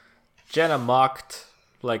is Jenna mocked,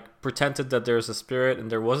 like pretended that there's a spirit and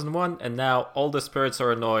there wasn't one, and now all the spirits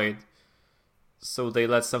are annoyed, so they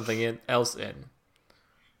let something else in,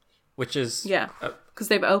 which is because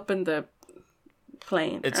they've opened the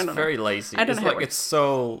plane. It's very lazy. I don't know. It's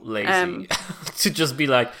so lazy to just be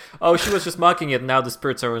like, oh, she was just mocking it, and now the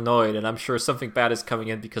spirits are annoyed, and I'm sure something bad is coming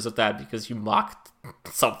in because of that, because you mocked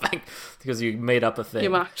something, because you made up a thing.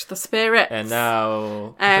 You mocked the spirit, and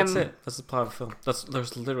now that's it. That's the plot of the film.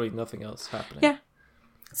 There's literally nothing else happening. Yeah.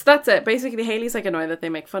 So that's it. Basically, Hayley's like annoyed that they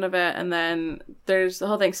make fun of it, and then there's the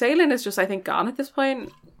whole thing. Seylan is just, I think, gone at this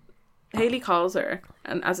point. Hayley calls her,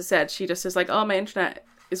 and as I said, she just is like, "Oh, my internet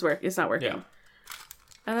is not working." Yeah.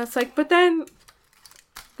 And it's like, but then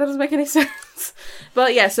that doesn't make any sense.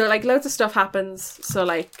 But yeah, so like loads of stuff happens. So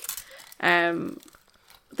like,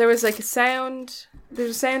 there was like a sound.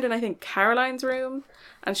 There's a sound in, I think, Caroline's room,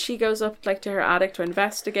 and she goes up like to her attic to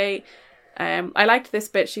investigate. I liked this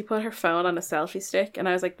bit. She put her phone on a selfie stick, and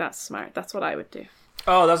I was like, that's smart. That's what I would do.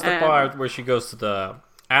 Oh, that's the part where she goes to the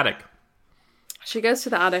attic. She goes to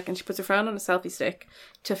the attic and she puts her phone on a selfie stick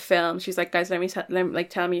to film. She's like, guys,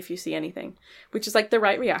 tell me if you see anything, which is like the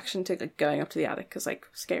right reaction to like going up to the attic, because like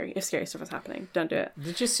if scary stuff is happening, don't do it.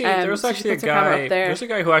 Did you see? There was actually a guy. There's a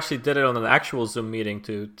guy who actually did it on an actual Zoom meeting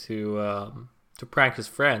to prank his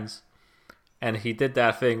friends, and he did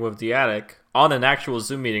that thing with the attic on an actual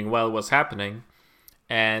Zoom meeting while it was happening,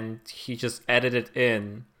 and he just edited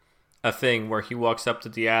in a thing where he walks up to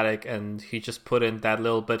the attic and he just put in that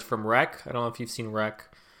little bit from Rec. I don't know if you've seen Rec,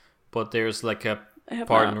 but there's like a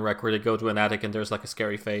part in Rec where they go to an attic and there's like a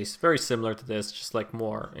scary face, very similar to this, just like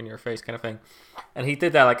more in your face kind of thing. And he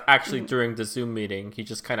did that like actually during the Zoom meeting. He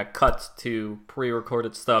just kind of cut to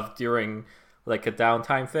pre-recorded stuff during like a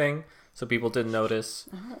downtime thing, so people didn't notice.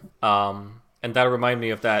 And that reminded me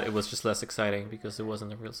of that. It was just less exciting because it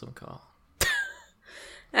wasn't a real Zoom call.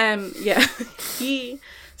 Yeah.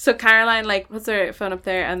 So Caroline like puts her phone up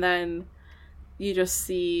there, and then you just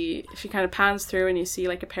see, she kind of pans through and you see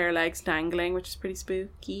like a pair of legs dangling, which is pretty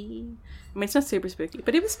spooky. I mean, it's not super spooky,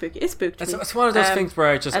 but it was spooky. It spooked me. It's one of those things where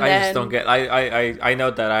I just don't get. I know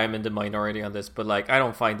that I'm in the minority on this, but like I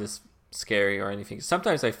don't find this scary or anything.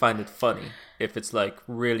 Sometimes I find it funny if it's like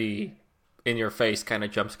really in your face kind of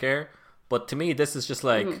jump scare. But to me, this is just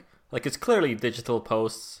like like it's clearly digital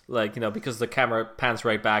posts, like, you know, because the camera pans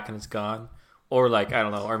right back and it's gone. Or like, I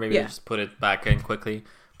don't know, or maybe they just put it back in quickly.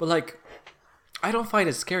 But like, I don't find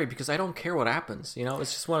it scary because I don't care what happens. You know,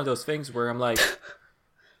 it's just one of those things where I'm like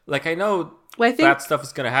I know bad stuff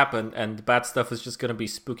is gonna happen, and bad stuff is just gonna be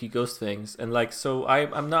spooky ghost things, and like, so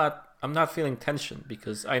I'm not feeling tension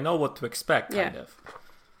because I know what to expect, kind of.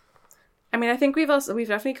 I mean, I think we've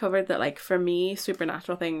definitely covered that. Like for me,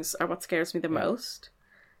 supernatural things are what scares me the most.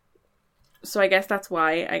 So I guess that's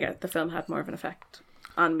why I guess the film had more of an effect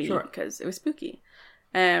on me, because it was spooky.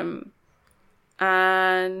 And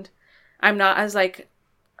I'm not as how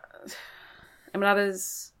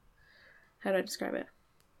do I describe it?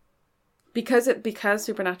 Because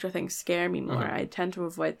supernatural things scare me more, I tend to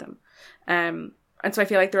avoid them. And so I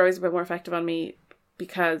feel like they're always a bit more effective on me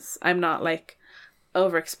because I'm not like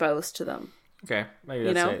overexposed to them. Okay,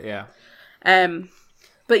 maybe that's it, yeah.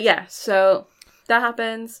 But yeah, so that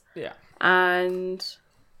happens. Yeah. And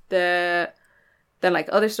then like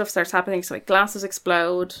other stuff starts happening, so like glasses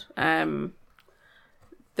explode.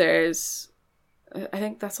 There's, I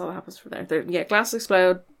think that's all that happens from there. Glasses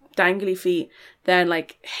explode, dangly feet. Then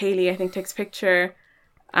like Hayley, I think, takes a picture,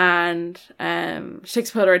 and she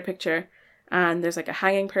takes a Polaroid picture, and there's like a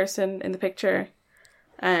hanging person in the picture.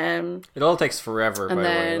 It all takes forever, by the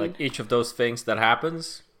way. Like each of those things that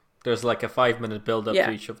happens, there's like a 5-minute build up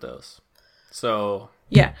to each of those. So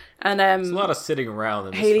yeah, and there's a lot of sitting around.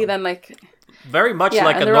 In Hayley this then like very much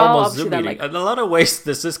like a normal Zoom meeting. In a lot of ways,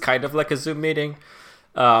 this is kind of like a Zoom meeting,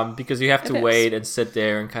 because you have to wait and sit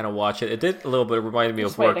there and kind of watch it. It did a little bit remind me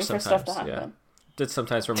of work sometimes. Yeah, it did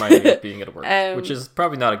sometimes remind me of being at work, which is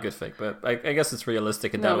probably not a good thing, but I guess it's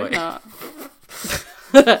realistic in that way. Not.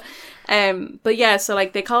 But yeah, so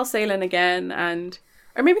like they call Seylan again,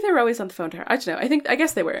 or maybe they were always on the phone to her. I don't know. I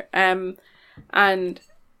guess they were. And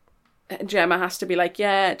Gemma has to be like,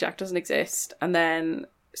 yeah, Jack doesn't exist. And then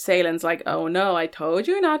Saylin's like, oh no, I told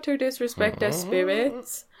you not to disrespect the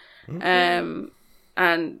spirits. And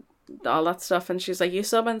all that stuff. And she's like, you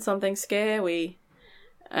summoned something scary.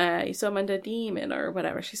 You summoned a demon or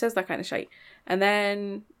whatever. She says that kind of shit. And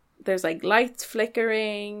then there's like lights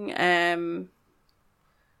flickering.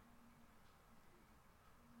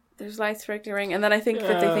 There's lights flickering, and then I think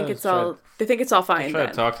that they think it's all fine. They try then.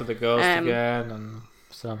 to talk to the ghost again and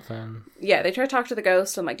something. Yeah, they try to talk to the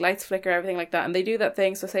ghost and like lights flicker, everything like that, and they do that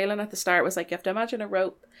thing. So Saylin at the start was like, you have to imagine a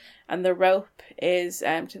rope, and the rope is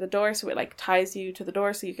to the door, so it like ties you to the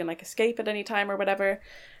door, so you can like escape at any time or whatever.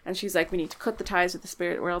 And she's like, we need to cut the ties with the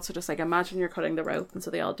spirit world, so just like imagine you're cutting the rope, and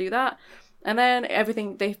so they all do that, and then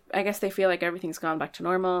I guess they feel like everything's gone back to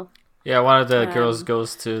normal. Yeah, one of the girls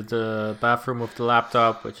goes to the bathroom with the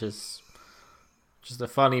laptop, which is just a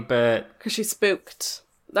funny bit. Because she's spooked.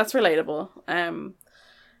 That's relatable. And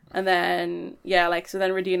then, yeah, like, so then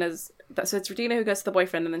so it's Regina who goes to the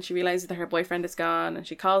boyfriend, and then she realizes that her boyfriend is gone, and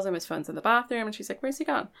she calls him, his phone's in the bathroom, and she's like, where's he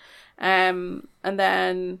gone? And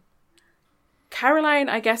then Caroline,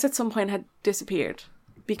 I guess at some point had disappeared,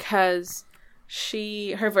 because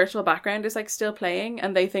her virtual background is like still playing,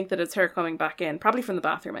 and they think that it's her coming back in, probably from the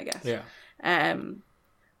bathroom, I guess. Yeah. And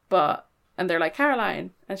they're like,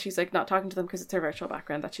 Caroline, and she's like not talking to them because it's her virtual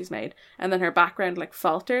background that she's made, and then her background like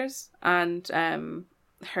falters, and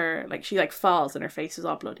her like she like falls and her face is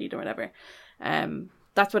all bloodied or whatever.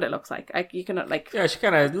 That's what it looks like. You cannot like. Yeah, she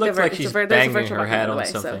kind of looks like she's banging her head on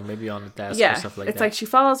something, maybe on a desk or stuff like that. It's like she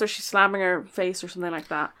falls or she's slamming her face or something like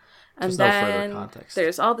that. And then no further context.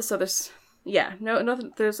 There's all this other. Yeah,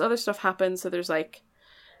 nothing. There's other stuff happens. So there's like,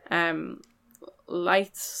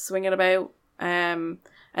 lights swinging about. And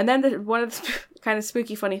then one of the kind of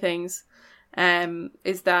spooky, funny things,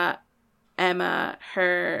 is that Emma,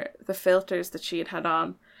 the filters that she had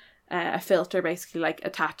on, a filter basically like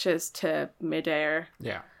attaches to midair.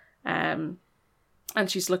 Yeah. And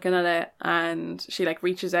she's looking at it, and she like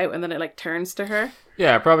reaches out, and then it like turns to her.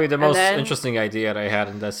 Yeah, probably the most interesting idea that I had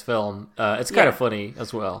in this film. It's kind of funny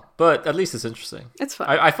as well, but at least it's interesting. It's fun.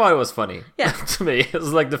 I thought it was funny. Yeah. To me, it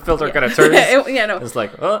was like the filter kind of turns. It's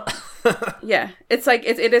like, oh. Yeah, it's like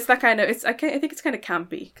it is that kind of. I think it's kind of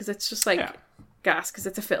campy because it's just like gas because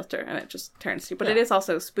it's a filter and it just turns to you. But it is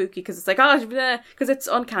also spooky because it's like because it's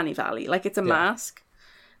uncanny valley, like it's a mask.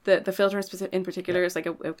 The filter in particular is like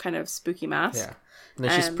a kind of spooky mask. Yeah. And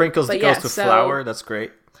then she sprinkles the ghost with flour. That's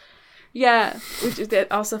great. Yeah, which is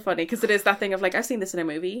also funny because it is that thing of like, I've seen this in a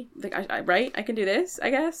movie. Like, I can do this, I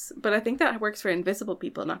guess. But I think that works for invisible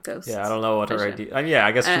people, not ghosts. Yeah, I don't know what her idea. Yeah,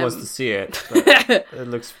 I guess she wants to see it. But it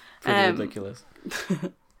looks pretty ridiculous.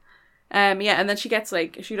 Yeah, and then she gets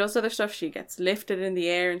like, she does other stuff. She gets lifted in the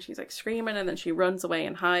air and she's like screaming, and then she runs away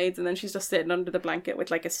and hides, and then she's just sitting under the blanket with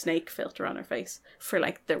like a snake filter on her face for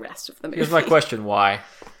like the rest of the movie. Here's my question: Why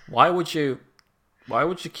would you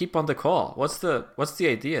keep on the call? What's the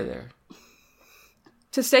idea there?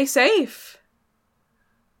 To stay safe.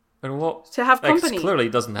 And what? To have company. Clearly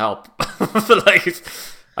doesn't help. Like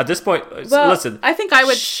at this point, listen. I think I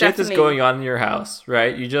would. Shit is going on in your house,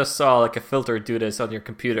 right? You just saw like a filter do this on your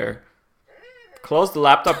computer. Close the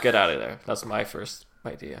laptop, get out of there. That's my first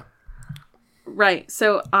idea. Right.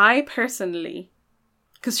 So I personally,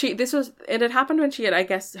 because it had happened when she had, I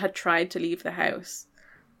guess, had tried to leave the house.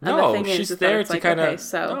 And no, the thing she's is there to like, kind of.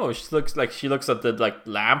 okay, No, she looks at the like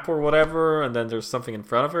lamp or whatever, and then there's something in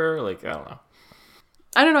front of her. Like, I don't know.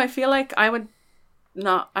 I don't know. I feel like I would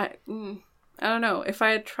not. I don't know. If I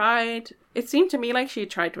had tried, it seemed to me like she had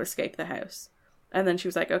tried to escape the house, and then she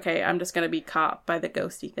was like, "Okay, I'm just gonna be caught by the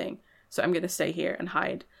ghosty thing, so I'm gonna stay here and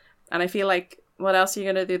hide." And I feel like, what else are you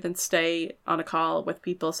gonna do than stay on a call with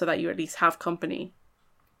people so that you at least have company?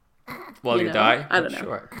 While you die? I don't know.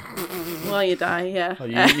 Sure. While you die, yeah. Well,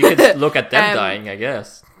 you could look at them dying, I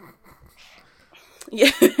guess.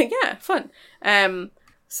 Yeah, yeah, fun.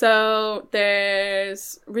 So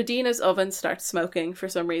there's Regina's oven starts smoking for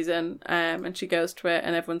some reason, and she goes to it,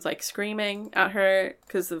 and everyone's like screaming at her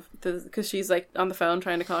because she's like on the phone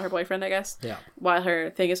trying to call her boyfriend, I guess. Yeah. While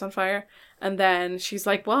her thing is on fire, and then she's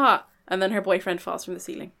like, "What?" And then her boyfriend falls from the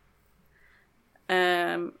ceiling.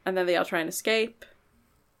 And then they all try and escape.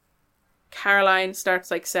 Caroline starts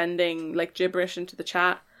like sending like gibberish into the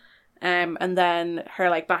chat, and then her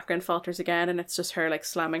like background falters again, and it's just her like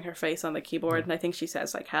slamming her face on the keyboard, and I think she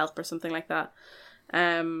says like help or something like that.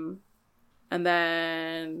 And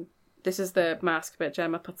then this is the mask bit.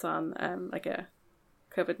 Gemma puts on like a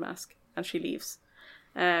COVID mask, and she leaves.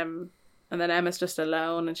 And then Emma's just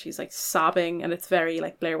alone, and she's like sobbing, and it's very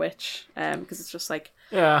like Blair Witch, because it's just like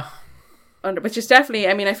which is definitely.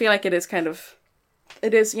 I mean, I feel like it is kind of.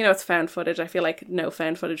 It is, it's found footage. I feel like no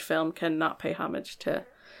found footage film can not pay homage to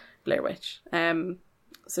Blair Witch.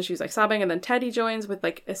 So she's like sobbing, and then Teddy joins with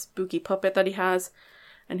like a spooky puppet that he has,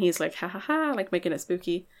 and he's like ha ha ha, like making it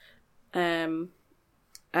spooky. And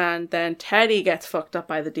then Teddy gets fucked up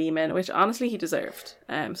by the demon, which honestly he deserved.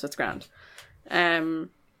 So it's grand. What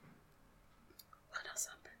else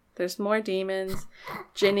happened? There's more demons.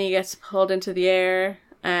 Ginny gets pulled into the air.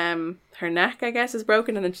 Her neck, I guess, is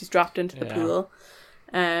broken, and then she's dropped into the pool.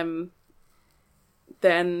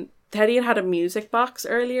 Then Teddy had a music box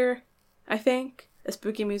earlier, I think, a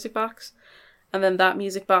spooky music box, and then that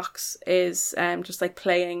music box is just like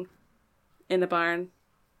playing in a barn,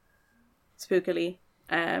 spookily.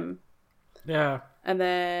 And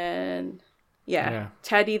then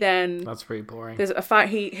Teddy then, that's pretty boring. There's a fire.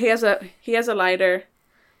 He has a lighter.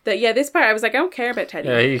 This part I was like, I don't care about Teddy.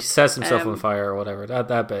 Yeah, he sets himself on fire or whatever.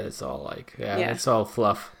 That bit is all like, it's all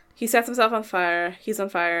fluff. He sets himself on fire. He's on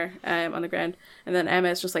fire on the ground. And then Emma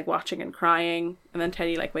is just like watching and crying. And then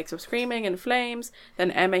Teddy like wakes up screaming in flames.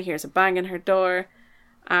 Then Emma hears a bang in her door.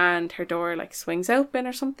 And her door like swings open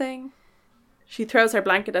or something. She throws her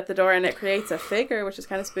blanket at the door and it creates a figure, which is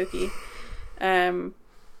kind of spooky. And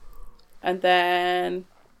then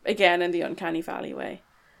again in the uncanny valley way.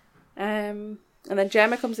 And then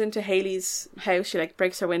Gemma comes into Hayley's house. She like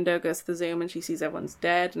breaks her window, goes to the Zoom, and she sees everyone's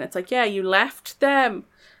dead. And it's like, yeah, you left them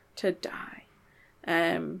to die.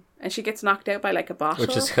 And she gets knocked out by like a bottle,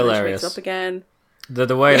 which is hilarious. She wakes up again.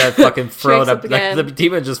 The way that fucking thrown up, like, the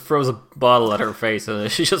demon just throws a bottle at her face and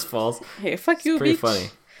she just falls. Hey, fuck you, pretty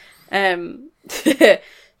bitch. Funny.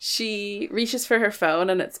 She reaches for her phone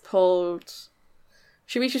and it's pulled.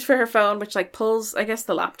 She reaches for her phone, which like pulls, I guess,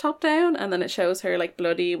 the laptop down, and then it shows her like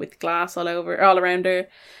bloody with glass all around her.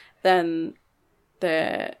 Then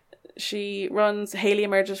she runs. Hayley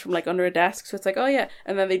emerges from like under a desk, so it's like, oh yeah.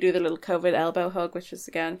 And then they do the little COVID elbow hug, which is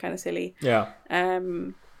again kind of silly. Yeah.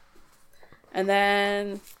 And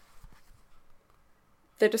then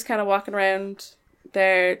they're just kind of walking around.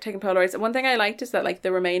 They're taking Polaroids. And one thing I liked is that like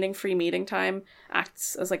the remaining free meeting time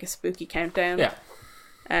acts as like a spooky countdown. Yeah.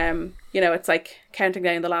 It's like counting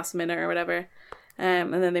down the last minute or whatever.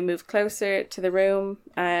 And then they move closer to the room.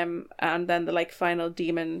 And then the like final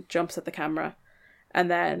demon jumps at the camera.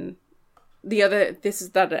 And then it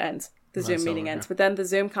ends. The Zoom meeting ends. But then the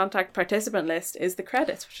Zoom contact participant list is the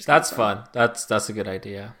credits, which is that's fun. That's a good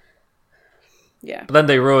idea. Yeah. But then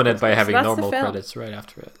they ruin it by having normal credits right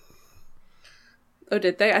after it. Oh,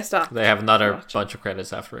 did they? I stopped. They have another bunch of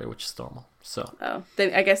credits after it, which is normal. So. Oh,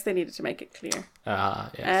 I guess they needed to make it clear.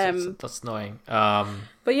 That's annoying.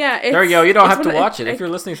 But yeah, there you go. You don't have to watch it. If you're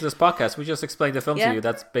listening to this podcast, we just explained the film to you.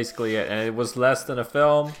 That's basically it. And it was less than a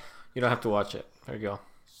film. You don't have to watch it. There you go.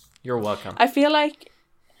 You're welcome. I feel like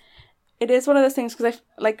it is one of those things because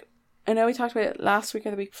I know we talked about it last week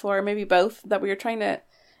or the week before, or maybe both, that we were trying to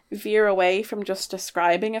veer away from just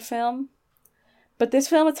describing a film. But this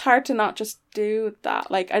film, it's hard to not just do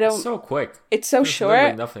that. Like, I don't. It's so quick. It's so There's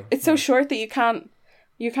short. Nothing. It's so short that you can't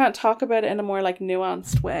talk about it in a more like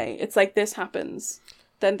nuanced way. It's like this happens,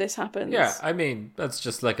 then this happens. Yeah, I mean that's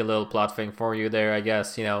just like a little plot thing for you there, I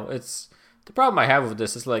guess. It's the problem I have with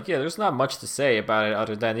this is like, there's not much to say about it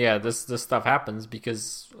other than this stuff happens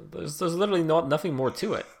because there's literally nothing more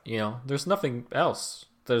to it. There's nothing else.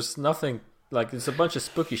 There's nothing like it's a bunch of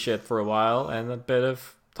spooky shit for a while and a bit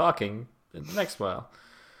of talking. In the next while.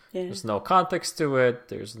 Yeah. There's no context to it.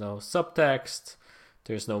 There's no subtext.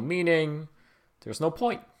 There's no meaning. There's no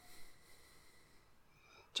point.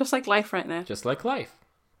 Just like life right now. Just like life.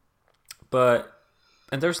 And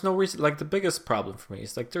there's no reason, like the biggest problem for me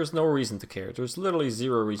is like there's no reason to care. There's literally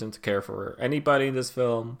zero reason to care for anybody in this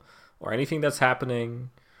film or anything that's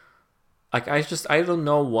happening. Like I don't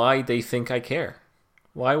know why they think I care.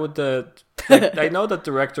 Why would I know that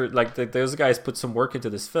director, like those guys put some work into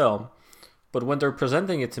this film. But when they're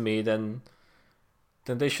presenting it to me, then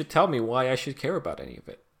they should tell me why I should care about any of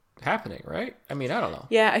it happening, right? I mean, I don't know.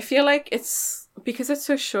 Yeah, I feel like it's because it's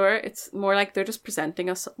so short. It's more like they're just presenting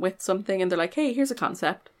us with something, and they're like, "Hey, here's a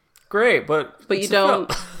concept." Great, but you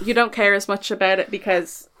don't care as much about it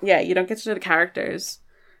because you don't get to know the characters.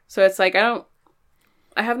 So it's like I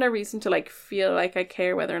have no reason to like feel like I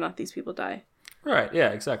care whether or not these people die. Right, yeah,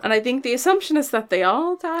 exactly. And I think the assumption is that they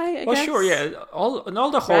all die, I guess. Sure, yeah. In all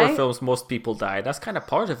the horror films, most people die. That's kind of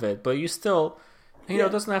part of it. But you still,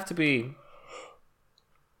 it doesn't have to be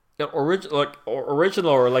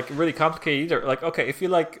original or like really complicated either. Like, okay, if you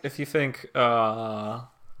think,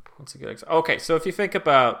 what's a good example? Okay, so if you think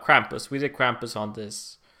about Krampus, we did Krampus on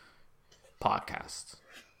this podcast.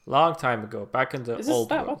 Long time ago, back in the old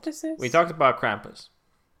world. What this is? We talked about Krampus.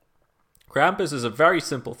 Krampus is a very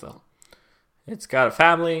simple film. It's got a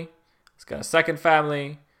family. It's got a second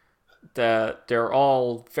family. they're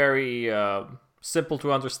all very simple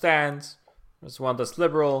to understand. There's one that's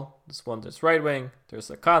liberal, there's one that's right wing. There's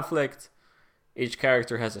a conflict. Each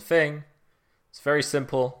character has a thing. It's very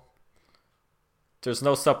simple. There's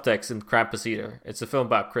no subtext in Krampus either. It's a film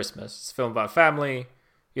about Christmas. It's a film about family.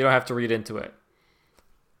 You don't have to read into it.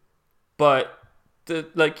 But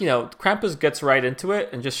Krampus gets right into it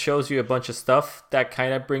and just shows you a bunch of stuff that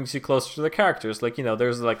kind of brings you closer to the characters. Like,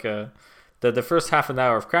 there's like the first half an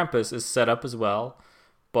hour of Krampus is set up as well,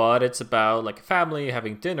 but it's about like a family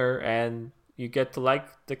having dinner, and you get to like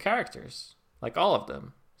the characters, like all of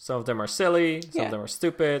them. Some of them are silly, some of them are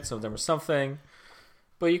stupid, some of them are something,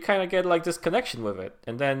 but you kind of get like this connection with it,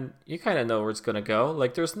 and then you kind of know where it's gonna go.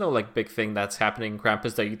 Like, there's no like big thing that's happening in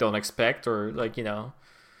Krampus that you don't expect, or like,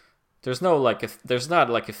 there's no like there's not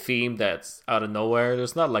like a theme that's out of nowhere.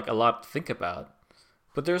 There's not like a lot to think about,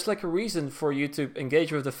 but there's like a reason for you to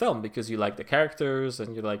engage with the film because you like the characters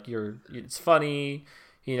and it's funny.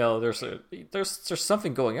 There's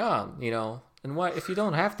something going on. And why, if you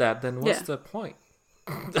don't have that, then what's the point?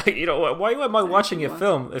 Why am I watching a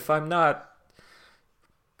film if I'm not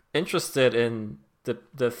interested in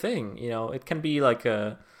the thing? It can be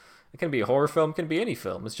it can be a horror film, it can be any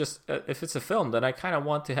film. It's just, if it's a film, then I kind of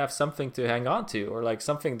want to have something to hang on to, or like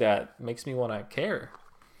something that makes me want to care.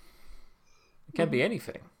 It can be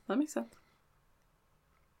anything. That makes sense.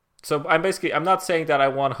 So I'm not saying that I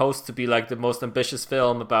want Host to be like the most ambitious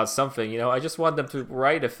film about something. I just want them to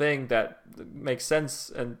write a thing that makes sense,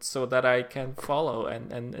 and so that I can follow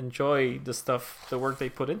and enjoy the work they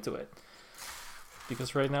put into it.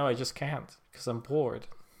 Because right now I just can't, because I'm bored.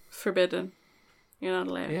 Forbidden. You're not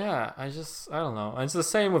allowed. Yeah, I don't know. And it's the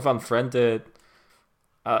same with Unfriended.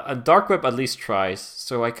 And Dark Web at least tries.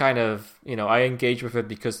 So I kind of, I engage with it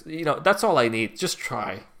because, that's all I need. Just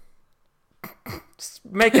try. Just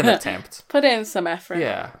make an attempt. Put in some effort.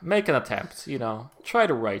 Yeah, make an attempt, Try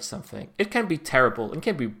to write something. It can be terrible. It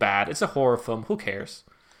can be bad. It's a horror film. Who cares?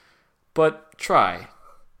 But try.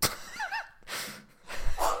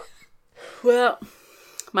 Well,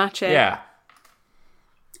 Mache. Yeah.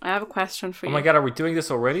 I have a question for you. Oh my god, are we doing this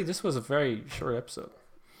already? This was a very short episode.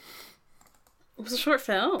 It was a short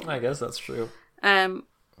film. I guess that's true. Mache.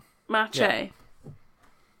 Yeah.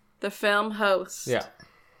 The film Host. Yeah.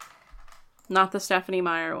 Not the Stephenie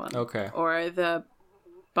Meyer one. Okay. Or the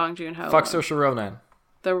Bong Joon-ho Fuck one. Saoirse Ronan.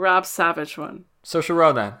 The Rob Savage one. Saoirse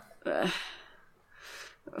Ronan.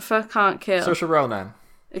 Fuck Can't Kill. Saoirse Ronan.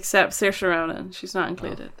 Except Saoirse Ronan. She's not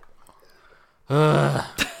included.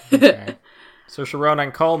 Okay. Saoirse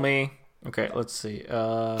Ronan, call me. Okay, let's see.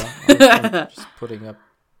 I'm just putting up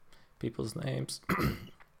people's names.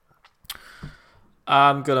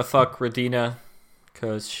 I'm gonna fuck Radina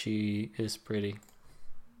because she is pretty.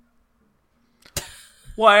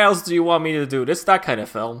 What else do you want me to do? It's that kind of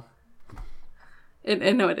film.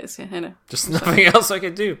 No, it is. Yeah, I know. Just nothing else I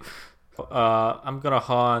can do. I'm gonna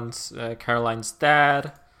haunt Caroline's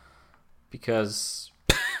dad because.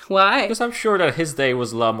 Why? Because I'm sure that his day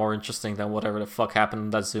was a lot more interesting than whatever the fuck happened in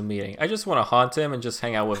that Zoom meeting. I just want to haunt him and just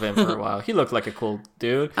hang out with him for a while. He looked like a cool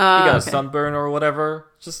dude. He got a sunburn or whatever.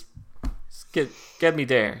 Just get me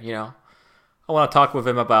there, I want to talk with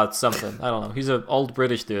him about something. I don't know. He's an old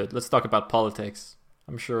British dude. Let's talk about politics.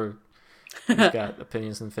 I'm sure he's got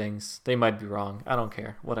opinions and things. They might be wrong. I don't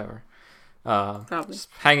care. Whatever. Probably. Just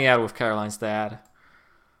hanging out with Caroline's dad.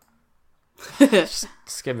 just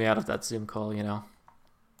get me out of that Zoom call,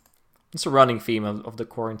 It's a running theme of the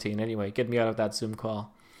quarantine anyway. Get me out of that Zoom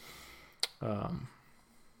call.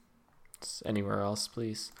 Anywhere else,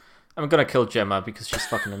 please. I'm gonna kill Gemma because she's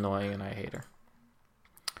fucking annoying and I hate her.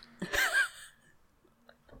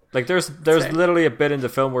 Like, there's literally a bit in the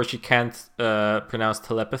film where she can't pronounce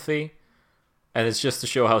telepathy, and it's just to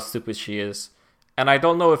show how stupid she is. And I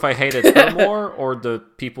don't know if I hated her more or the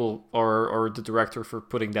people or the director for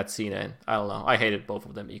putting that scene in. I don't know. I hated both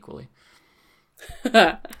of them equally.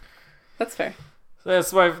 That's fair.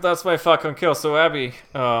 That's my fuck on kill. So Abby,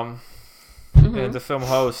 in the film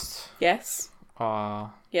Host. Yes.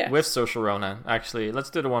 Yeah. With Saoirse Ronan. Actually, let's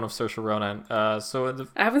do the one of Saoirse Ronan. I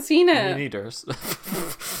haven't seen it. Me neither.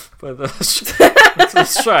 But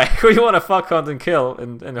let's try. Who you want to fuck, hunt, and kill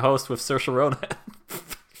in Host with Saoirse Ronan?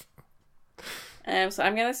 So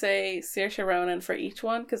I'm gonna say Saoirse Ronan for each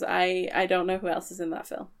one because I don't know who else is in that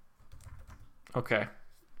film. Okay.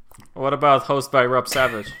 What about Host by Rob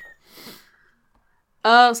Savage?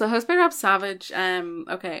 Oh, so Host by Rob Savage.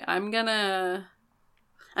 Okay, I'm gonna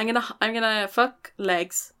fuck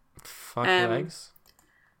Legs. Fuck Legs.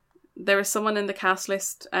 There was someone in the cast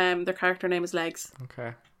list. Their character name is Legs.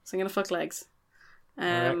 Okay. So I'm gonna fuck Legs.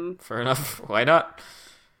 Right, fair enough. Why not?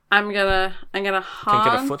 I'm gonna haunt.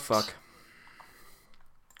 Can get a foot fuck.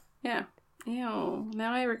 Yeah. Ew.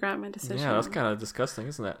 Now I regret my decision. Yeah, that's kind of disgusting,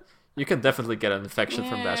 isn't it? You can definitely get an infection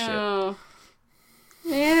from that shit.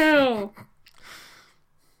 Ew.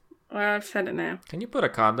 Well, I've said it now. Can you put a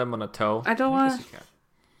condom on a toe? I don't want.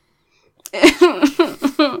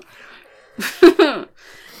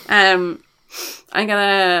 I'm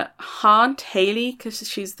gonna haunt Haley because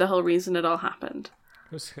she's the whole reason it all happened.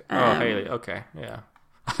 Haley. Okay, yeah.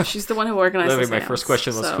 She's the one who organized. Literally, my first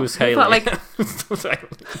question was, "Who's Haley?"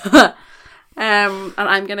 And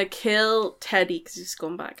I'm gonna kill Teddy because he's a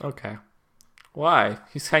scumbag. Okay. Why?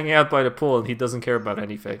 He's hanging out by the pool and he doesn't care about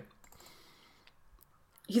anything.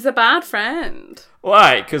 He's a bad friend.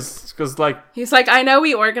 Why? Because like... He's like, I know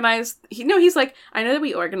we organized... He's like, I know that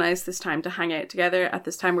we organized this time to hang out together at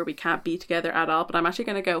this time where we can't be together at all, but I'm actually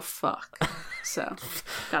going to go fuck. So,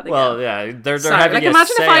 gotta go. Yeah, they're having a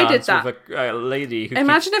imagine if I did seance that. with a lady who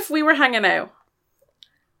Imagine if we were hanging out.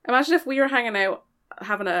 Imagine if we were hanging out,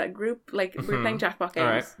 having a group, like, we were playing Jackbox games.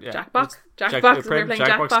 Right, yeah. Jackbox? We were playing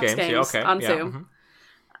Jackbox games on Zoom. Mm-hmm.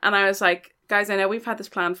 And I was like, guys, I know we've had this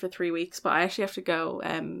plan for 3 weeks, but I actually have to go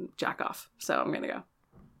jack off, so I'm going to go.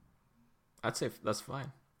 I'd say that's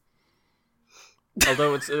fine.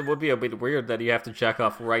 Although it would be a bit weird that you have to jack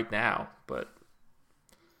off right now, but...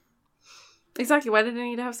 Exactly, why did I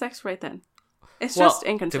need to have sex right then? It's just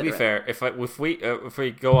inconsiderate. To be fair, if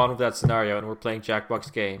we go on with that scenario and we're playing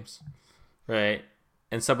Jackbox games, right,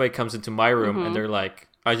 and somebody comes into my room and they're like,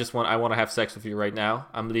 I want to have sex with you right now,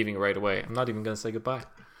 I'm leaving right away. I'm not even going to say goodbye.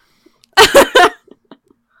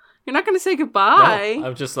 You're not going to say goodbye? No,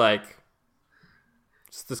 I'm just like,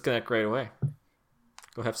 just disconnect right away.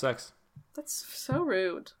 Go have sex. That's so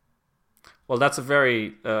rude. Well, that's a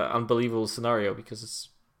very unbelievable scenario because it's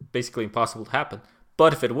basically impossible to happen.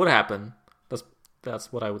 But if it would happen,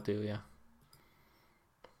 that's what I would do, yeah.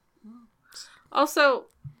 Also,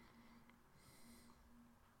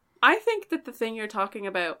 I think that the thing you're talking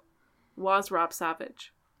about was Rob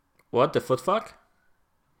Savage. What? The foot fuck?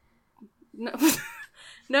 No,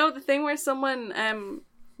 no, the thing where someone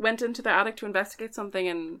went into their attic to investigate something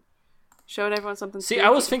and showed everyone something. See, spooky. I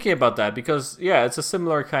was thinking about that because, yeah, it's a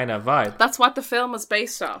similar kind of vibe. That's what the film was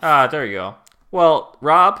based off. Ah, there you go. Well,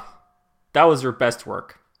 Rob, that was your best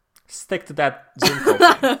work. Stick to that Zoom call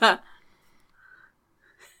thing.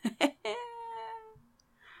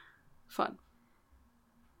 Fun.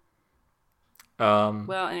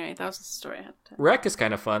 Well, anyway, that was the story I had to tell. Wreck is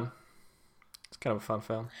kind of fun. It's kind of a fun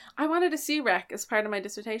film. I wanted to see Wreck as part of my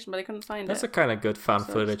dissertation, but I couldn't find That's it. a kind of good found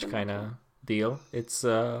footage kind of deal. It's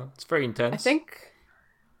very intense.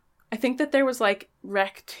 I think that there was like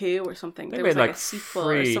Wreck 2 or something. They there made was like a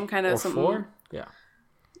sequel or some kind of something. 4? Yeah.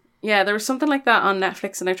 Yeah, there was something like that on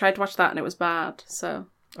Netflix, and I tried to watch that, and it was bad. So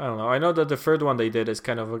I don't know. I know that the third one they did is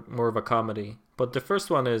kind of more of a comedy, but the first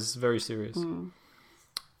one is very serious.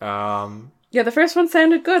 Yeah, the first one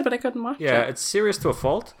sounded good, but I couldn't watch it. Yeah, it's serious to a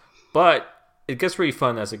fault, but it gets really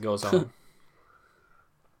fun as it goes on.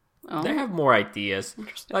 Oh. They have more ideas.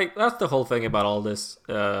 Like, that's the whole thing about all this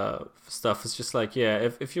stuff. It's just like, yeah,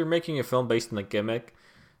 if you're making a film based on a gimmick,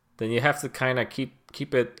 then you have to kind of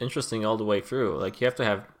keep it interesting all the way through. Like, you have to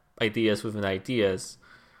have ideas within ideas,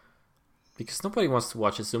 because nobody wants to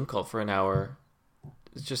watch a Zoom call for an hour.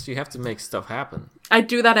 It's just, you have to make stuff happen. I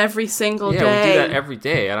do that every single day. Yeah, we do that every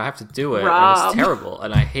day, and I have to do it, Rob. and it's terrible,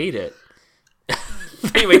 and I hate it.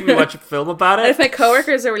 You make me watch a film about it? If my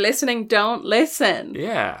coworkers are listening, don't listen.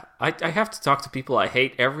 Yeah, I have to talk to people I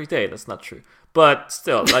hate every day. That's not true. But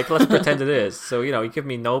still, like, let's pretend it is. So, you give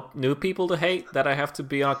me no new people to hate that I have to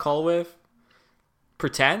be on a call with?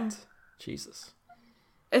 Pretend? Jesus.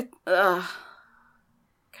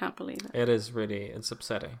 Can't believe it. It's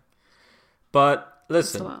upsetting. But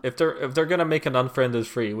listen, if they're gonna make an Unfriended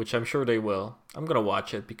free, which I'm sure they will, I'm gonna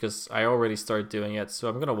watch it because I already started doing it, so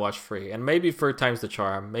I'm gonna watch free. And maybe third time's the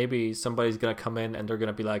charm. Maybe somebody's gonna come in and they're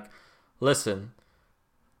gonna be like, listen,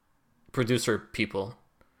 producer people,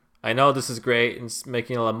 I know this is great and it's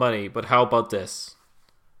making a lot of money, but how about this?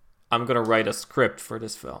 I'm gonna write a script for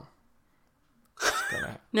this film. It's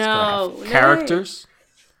gonna have characters.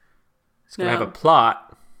 It's gonna have a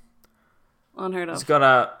plot. Unheard of. It's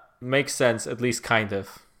gonna make sense, at least kind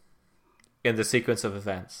of, in the sequence of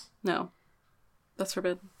events. No. That's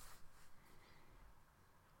forbidden.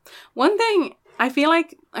 One thing, I feel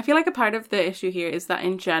like a part of the issue here is that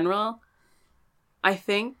in general, I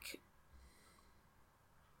think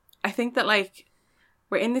that, like,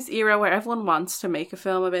 we're in this era where everyone wants to make a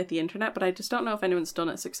film about the internet, but I just don't know if anyone's done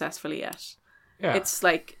it successfully yet. Yeah. It's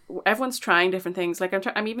like everyone's trying different things. Like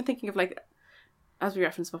I'm even thinking of, like, as we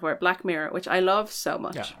referenced before, Black Mirror, which I love so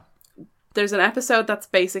much. Yeah. there's an episode that's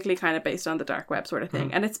basically kind of based on the dark web sort of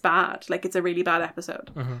thing, and it's bad. Like, it's a really bad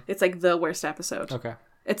episode. It's like the worst episode. Okay.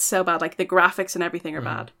 It's so bad. Like, the graphics and everything are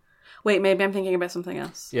bad. Wait, maybe I'm thinking about something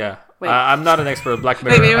else. Yeah. Wait. I'm not an expert on Black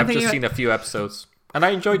Mirror. I've just seen a few episodes, and I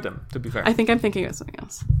enjoyed them, to be fair. I think I'm thinking of something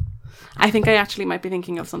else. I think I actually might be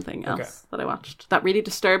thinking of something else that I watched that really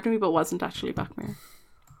disturbed me, but wasn't actually Black Mirror.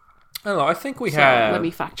 I don't know. I think we have... Let me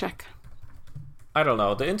fact check. I don't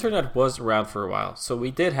know. The internet was around for a while, so we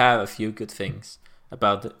did have a few good things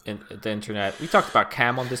about the internet. We talked about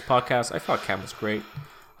Cam on this podcast. I thought Cam was great.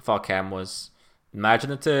 I thought Cam was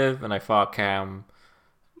imaginative, and I thought Cam...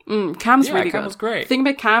 Cam's really good. Cam was great. The thing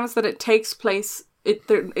about Cam is that it takes place...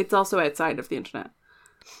 It's also outside of the internet.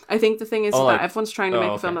 I think the thing is that everyone's trying to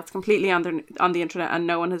make a film that's completely on the internet, and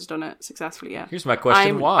no one has done it successfully yet. Here's my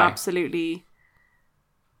question: why? Absolutely...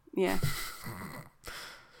 Yeah.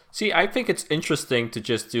 See, I think it's interesting to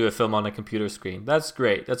just do a film on a computer screen. That's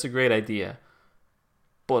great. That's a great idea.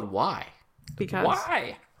 But why? Because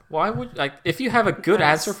why? Why would if you have a good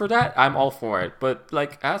answer for that, I'm all for it. But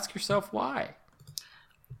ask yourself why.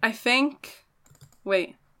 I think.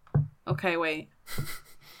 Wait. Okay, wait.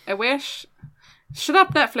 I wish. Shut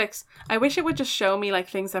up, Netflix. I wish it would just show me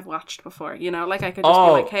things I've watched before. You know, I could just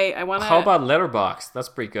be like, hey, I want to. How about Letterboxd? That's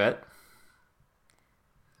pretty good.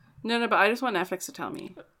 No, but I just want Netflix to tell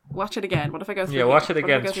me. Watch it again. What if I go through? Yeah, watch it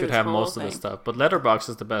again. It should have most of the stuff. But Letterboxd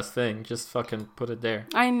is the best thing. Just fucking put it there.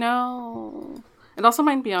 I know. It also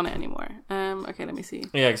mightn't be on it anymore. Okay, let me see.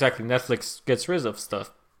 Yeah, exactly. Netflix gets rid of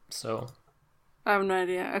stuff. So. I have no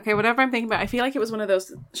idea. Okay, whatever I'm thinking about. I feel like it was one of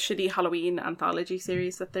those shitty Halloween anthology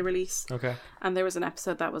series that they release. Okay. And there was an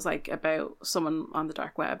episode that was about someone on the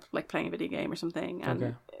dark web, playing a video game or something.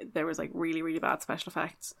 And there was really, really bad special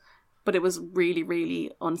effects. But it was really,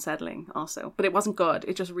 really unsettling also. But it wasn't good.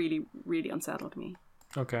 It just really, really unsettled me.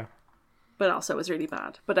 Okay. But also it was really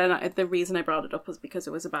bad. But then the reason I brought it up was because it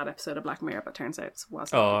was a bad episode of Black Mirror, but turns out it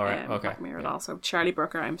wasn't all right. Okay. Black Mirror at all. So Charlie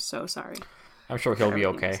Brooker, I'm so sorry. I'm sure he'll be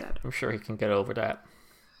okay. I'm sure he can get over that.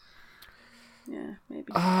 Yeah, maybe.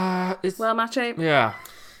 Well, Mache. Yeah.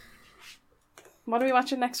 What are we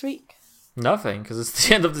watching next week? Nothing, because it's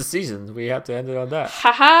the end of the season. We have to end it on that.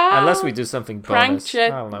 Haha! Unless we do something bonus. I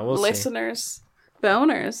don't know. We'll listeners. See.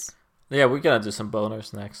 Boners. Yeah, we're going to do some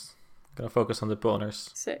boners next. Going to focus on the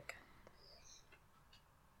boners. Sick.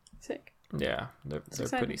 Yeah, they're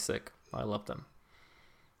pretty sick. I love them.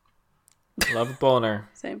 Love a boner.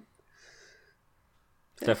 Same.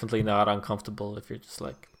 Definitely not uncomfortable if you're just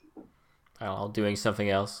I don't know, doing something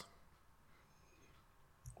else.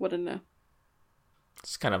 Wouldn't know.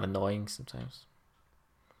 It's kind of annoying sometimes.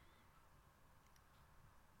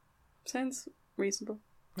 Sounds reasonable.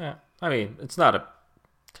 Yeah, I mean, it's not a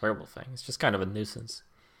terrible thing. It's just kind of a nuisance.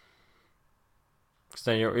 Because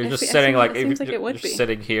then you're just sitting you're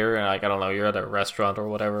sitting here and I don't know, you're at a restaurant or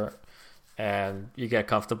whatever, and you get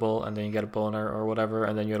comfortable and then you get a boner or whatever,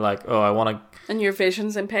 and then you're like, oh, I want to. And your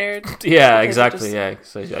vision's impaired. Yeah, exactly. Yeah,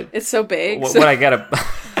 so it's so big. When I get a,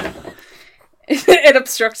 it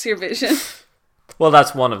obstructs your vision. Well,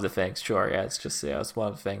 that's one of the things. Sure, yeah, it's one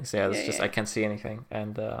of the things. Yeah, it's I can't see anything,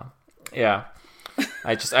 and yeah,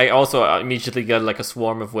 I also immediately get a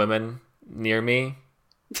swarm of women near me.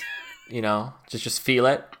 You know, just feel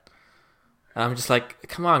it. And I'm just like,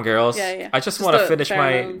 come on, girls. Yeah. I just want to finish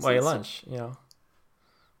my lunch, you know.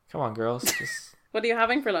 Come on, girls. Just... What are you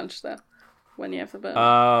having for lunch, though, when you have the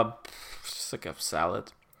boner? Just a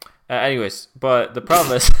salad. Anyways, but the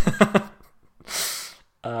problem is...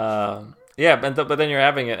 yeah, but then you're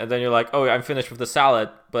having it, and then you're like, oh, I'm finished with the salad,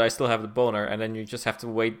 but I still have the boner, and then you just have to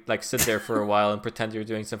wait, sit there for a while and pretend you're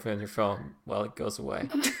doing something on your phone while it goes away.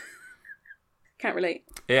 Can't relate.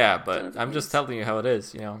 Yeah, but I'm just telling you how it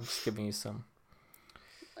is, you know. I'm just giving you some.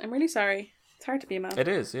 I'm really sorry. It's hard to be a man. It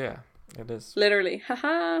is, yeah. It is. Literally.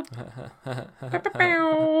 Haha.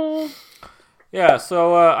 Yeah,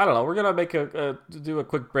 so I don't know. We're gonna do a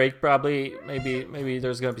quick break, probably. Maybe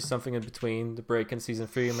there's gonna be something in between the break and season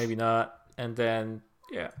 3, maybe not. And then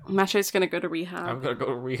Masha's gonna go to rehab. I'm gonna go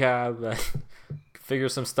to rehab, figure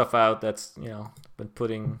some stuff out that's been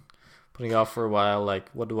putting off for a while.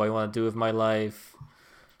 What do I want to do with my life?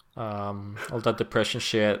 All that depression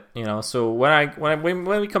shit, So when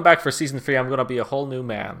we come back for season 3, I'm gonna be a whole new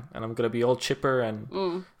man, and I'm gonna be all chipper,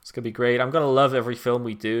 and it's gonna be great. I'm gonna love every film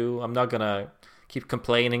we do. I'm not gonna keep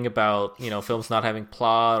complaining about films not having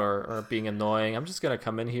plot or being annoying. I'm just gonna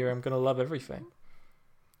come in here. I'm gonna love everything.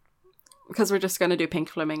 Because we're just gonna do Pink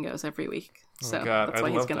Flamingos every week, so that's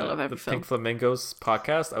why he's gonna love every film. Pink Flamingos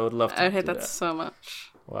podcast. I would love to. I would hate that so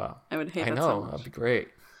much. Wow, I would hate that so much. That'd be great.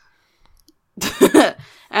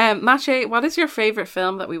 Mache, what is your favorite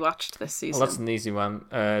film that we watched this season? Well, that's an easy one.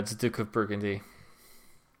 It's Duke of Burgundy.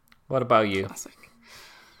 What about you? Classic.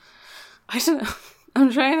 I don't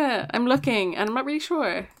know. I'm looking and I'm not really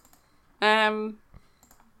sure. I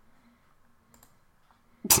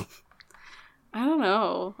don't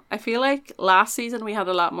know. I feel like last season we had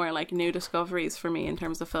a lot more like new discoveries for me in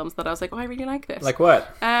terms of films that I was like, oh, I really like this. Like what?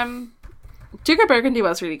 Duke of Burgundy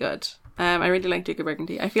was really good. I really like Duke of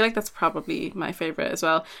Burgundy. I feel like that's probably my favourite as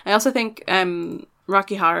well. I also think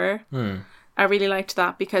Rocky Horror. I really liked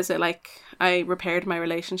that because it I repaired my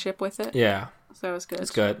relationship with it. Yeah. So it was good.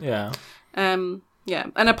 It's good, yeah. Yeah.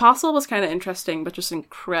 And Apostle was kind of interesting, but just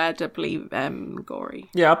incredibly gory.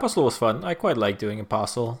 Yeah, Apostle was fun. I quite like doing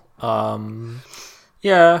Apostle.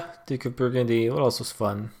 Yeah, Duke of Burgundy. What else was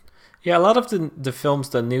fun? Yeah, a lot of the films,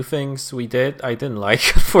 the new things we did, I didn't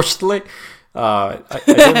like, unfortunately. I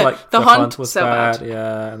didn't like The Hunt was so bad.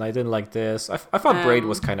 Yeah, and I didn't like this. I thought Braid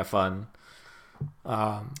was kind of fun.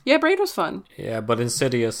 Yeah, Braid was fun. Yeah, but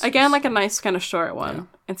Insidious again, like a nice kind of short one. Yeah.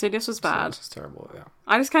 Insidious was bad. It's terrible. Yeah,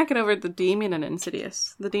 I just can't get over the demon in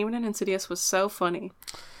Insidious. The demon in Insidious was so funny,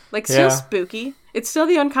 like so spooky. It's still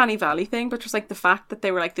the uncanny valley thing, but just like the fact that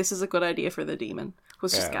they were like, "This is a good idea for the demon,"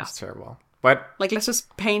 was just gas. Terrible. But like, let's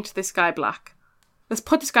just paint this guy black. Let's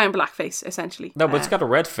put this guy in blackface, essentially. No, but it's got a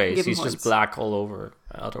red face. He's just black all over.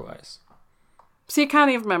 Otherwise, so you can't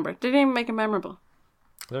even remember. They didn't even make him memorable.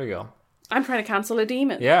 There you go. I'm trying to cancel a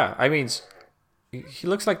demon. Yeah, I mean, he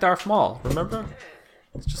looks like Darth Maul. Remember?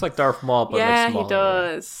 It's just like Darth Maul, but yeah, like smaller. He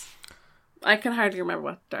does. I can hardly remember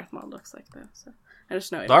what Darth Maul looks like though. So I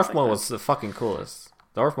just know Darth Maul was the fucking coolest.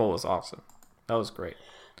 Darth Maul was awesome. That was great.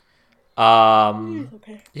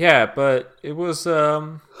 Okay. Yeah, but it was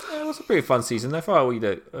a pretty fun season. I thought we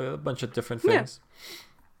did a bunch of different things.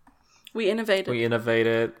 Yeah. We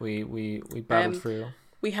innovated. We battled through.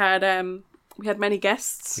 We had many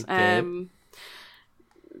guests.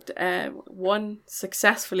 One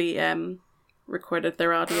successfully recorded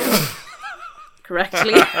their audio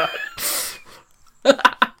correctly.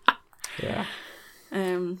 Yeah.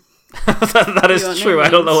 That is true. I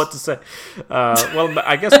don't know what to say. Well,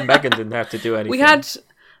 I guess Megan didn't have to do anything.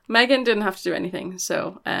 Megan didn't have to do anything,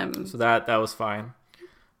 so so that was fine.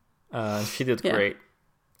 She did great,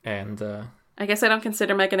 and I guess I don't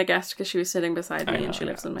consider Megan a guest because she was sitting beside me and she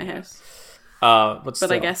lives in my house. But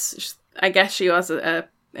I guess she was a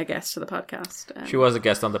guest to the podcast. She was a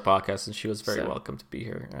guest on the podcast, and she was very welcome to be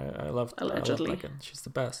here. I love Megan. She's the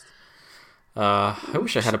best. I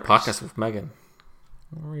wish I had a podcast with Megan.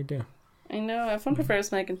 What do you do? I know everyone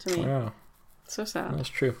prefers Megan to me. Yeah, so sad. That's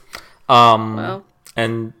true. Well,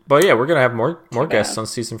 but yeah, we're gonna have more guests on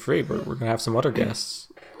season 3. But we're gonna have some other guests.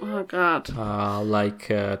 Oh God. Like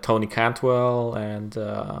Tony Cantwell and.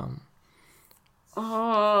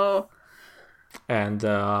 And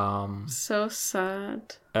so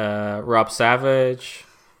sad. Rob Savage.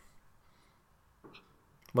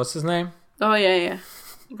 What's his name? Oh yeah.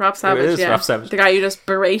 Rob Savage. It is Rob Savage. The guy who just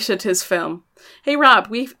berated his film. Hey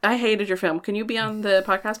Rob, I hated your film. Can you be on the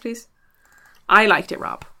podcast, please? I liked it,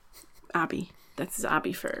 Rob. Abby. That's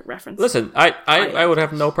Abby for reference. Listen, I would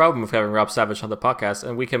have no problem with having Rob Savage on the podcast,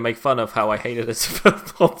 and we can make fun of how I hated his film,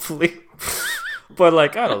 hopefully. But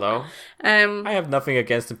like, I don't know. I have nothing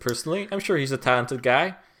against him personally. I'm sure he's a talented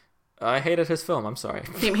guy. I hated his film. I'm sorry.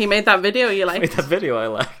 He made that video you liked. Made that video I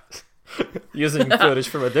liked. Using footage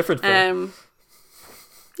from a different film.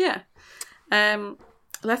 Yeah.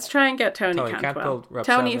 Let's try and get Tony Cantwell.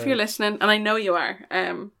 Tony, if you're listening, and I know you are,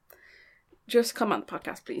 just come on the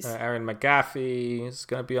podcast, please. Aaron McGaffey is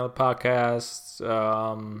going to be on the podcast.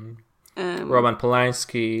 Roman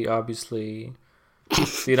Polanski, obviously.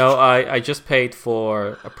 You know, I just paid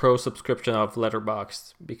for a pro subscription of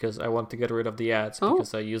Letterboxd because I want to get rid of the ads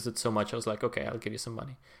because I use it so much. I was like, okay, I'll give you some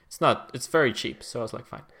money. It's very cheap, so I was like,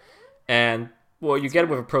 fine. And what you get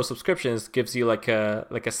with a pro subscription is it gives you like a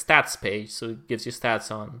stats page, so it gives you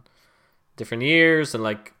stats on different years and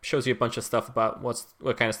like shows you a bunch of stuff about what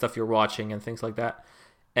kind of stuff you're watching and things like that.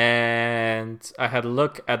 And I had a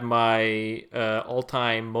look at my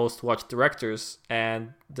all-time most watched directors,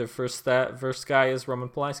 and the first guy is Roman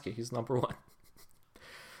Polanski. He's number 1.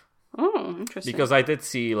 Oh, interesting. Because I did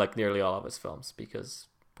see like nearly all of his films, because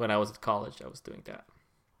when I was at college, I was doing that.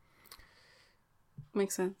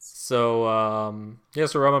 Makes sense. So,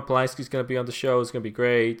 so Roman Polanski's going to be on the show. It's going to be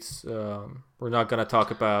great. We're not going to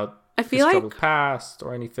talk about his troubled past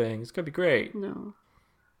or anything. It's going to be great. No.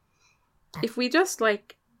 If we just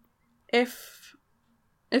like... If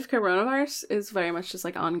coronavirus is very much just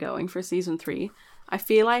like ongoing for season 3, I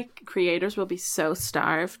feel like creators will be so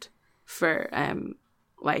starved for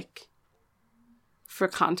for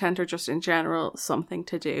content or just in general something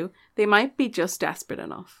to do, they might be just desperate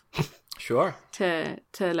enough Sure. to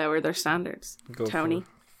lower their standards. Go Tony.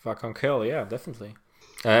 for fuck on kill, yeah, definitely.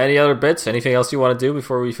 Any other bits? Anything else you want to do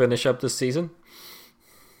before we finish up this season?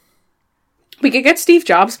 We could get Steve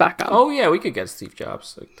Jobs back on. Oh yeah, we could get Steve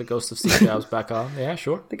Jobs, like the ghost of Steve Jobs, back on. Yeah,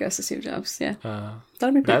 sure. The ghost of Steve Jobs, yeah.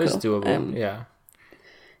 That'd be pretty That cool. is doable. Yeah.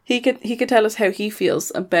 He could tell us how he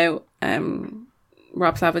feels about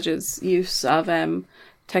Rob Savage's use of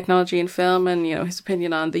technology in film, and you know, his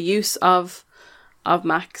opinion on the use of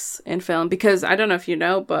Macs in film. Because I don't know if you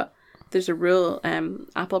know, but there's a rule: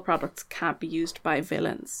 Apple products can't be used by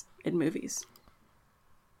villains in movies.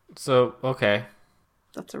 So okay.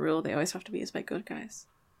 That's a rule. They always have to be used by good guys.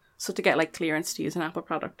 So to get like clearance to use an Apple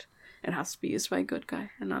product, it has to be used by a good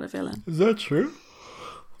guy and not a villain. Is that true?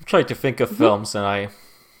 I'm trying to think of films, and I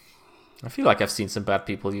feel like I've seen some bad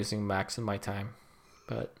people using Macs in my time,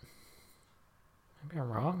 but maybe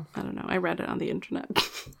I'm wrong. I don't know. I read it on the internet.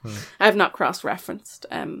 I have not cross-referenced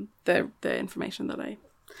the information that I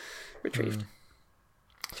retrieved.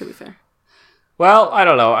 To be fair. Well, I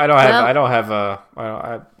don't know. I don't have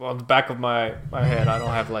on the back of my head, I don't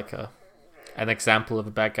have like an example of a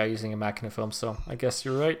bad guy using a Mac in a film. So I guess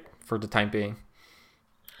you're right for the time being.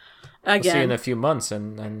 Again, We'll see in a few months,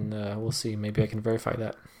 and we'll see. Maybe I can verify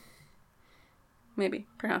that. Maybe,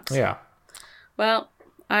 perhaps. Yeah. Well,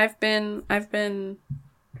 I've been.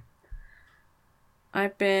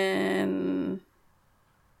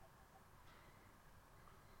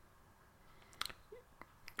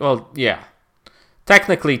 Well, yeah.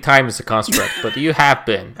 Technically, time is a construct, but you have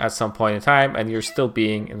been at some point in time, and you're still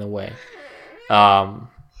being in a way. And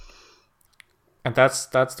that's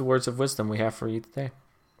the words of wisdom we have for you today.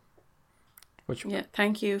 Yeah,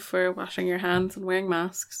 thank you for washing your hands and wearing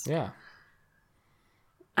masks. Yeah.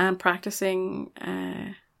 And practicing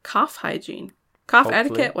cough hygiene. Hopefully.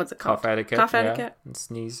 Etiquette, what's it called? Cough etiquette. Cough etiquette. And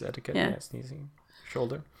sneeze etiquette. Yeah, sneezing.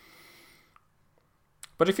 Shoulder.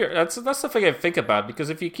 But if you're that's something I think about,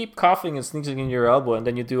 because if you keep coughing and sneezing in your elbow and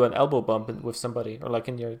then you do an elbow bump with somebody, or like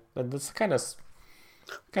in your, then that's kind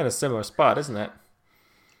of similar spot, isn't it?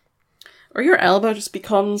 Or your elbow just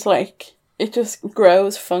becomes like, it just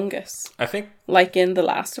grows fungus. I think like in The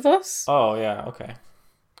Last of Us. Oh yeah, okay.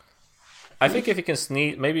 I think if you can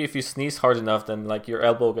sneeze, maybe if you sneeze hard enough, then like your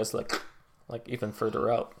elbow gets like even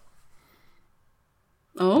further out.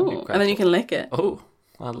 Oh, and then you can lick it. Oh,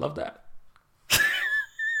 I love that.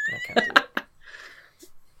 I can't do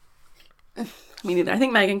it. Me neither. I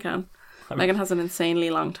think Megan can. Megan has an insanely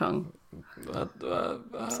long tongue.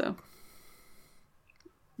 So.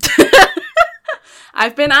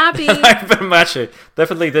 I've been Abby. I've been Matcha.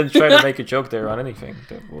 Definitely didn't try to make a joke there on anything.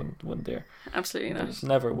 Wouldn't dare. Absolutely not. Just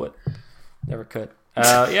never would. Never could.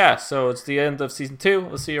 Yeah, so it's the end of season 2.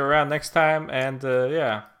 We'll see you around next time. And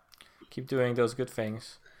yeah, keep doing those good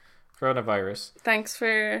things. Coronavirus. Thanks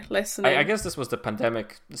for listening. I guess this was the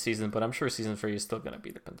pandemic season, but I'm sure season 3 is still going to be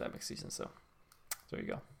the pandemic season. So there you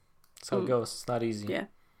go. That's how it goes. It's not easy. Yeah.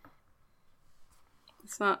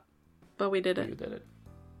 It's not, but we did it. You did it.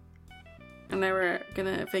 And now we're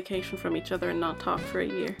going to vacation from each other and not talk for a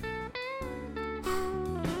year.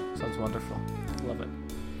 Sounds wonderful. Love it.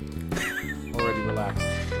 Already relaxed.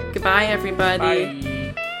 Goodbye, everybody.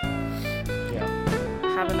 Bye. Yeah.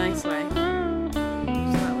 Have a nice life.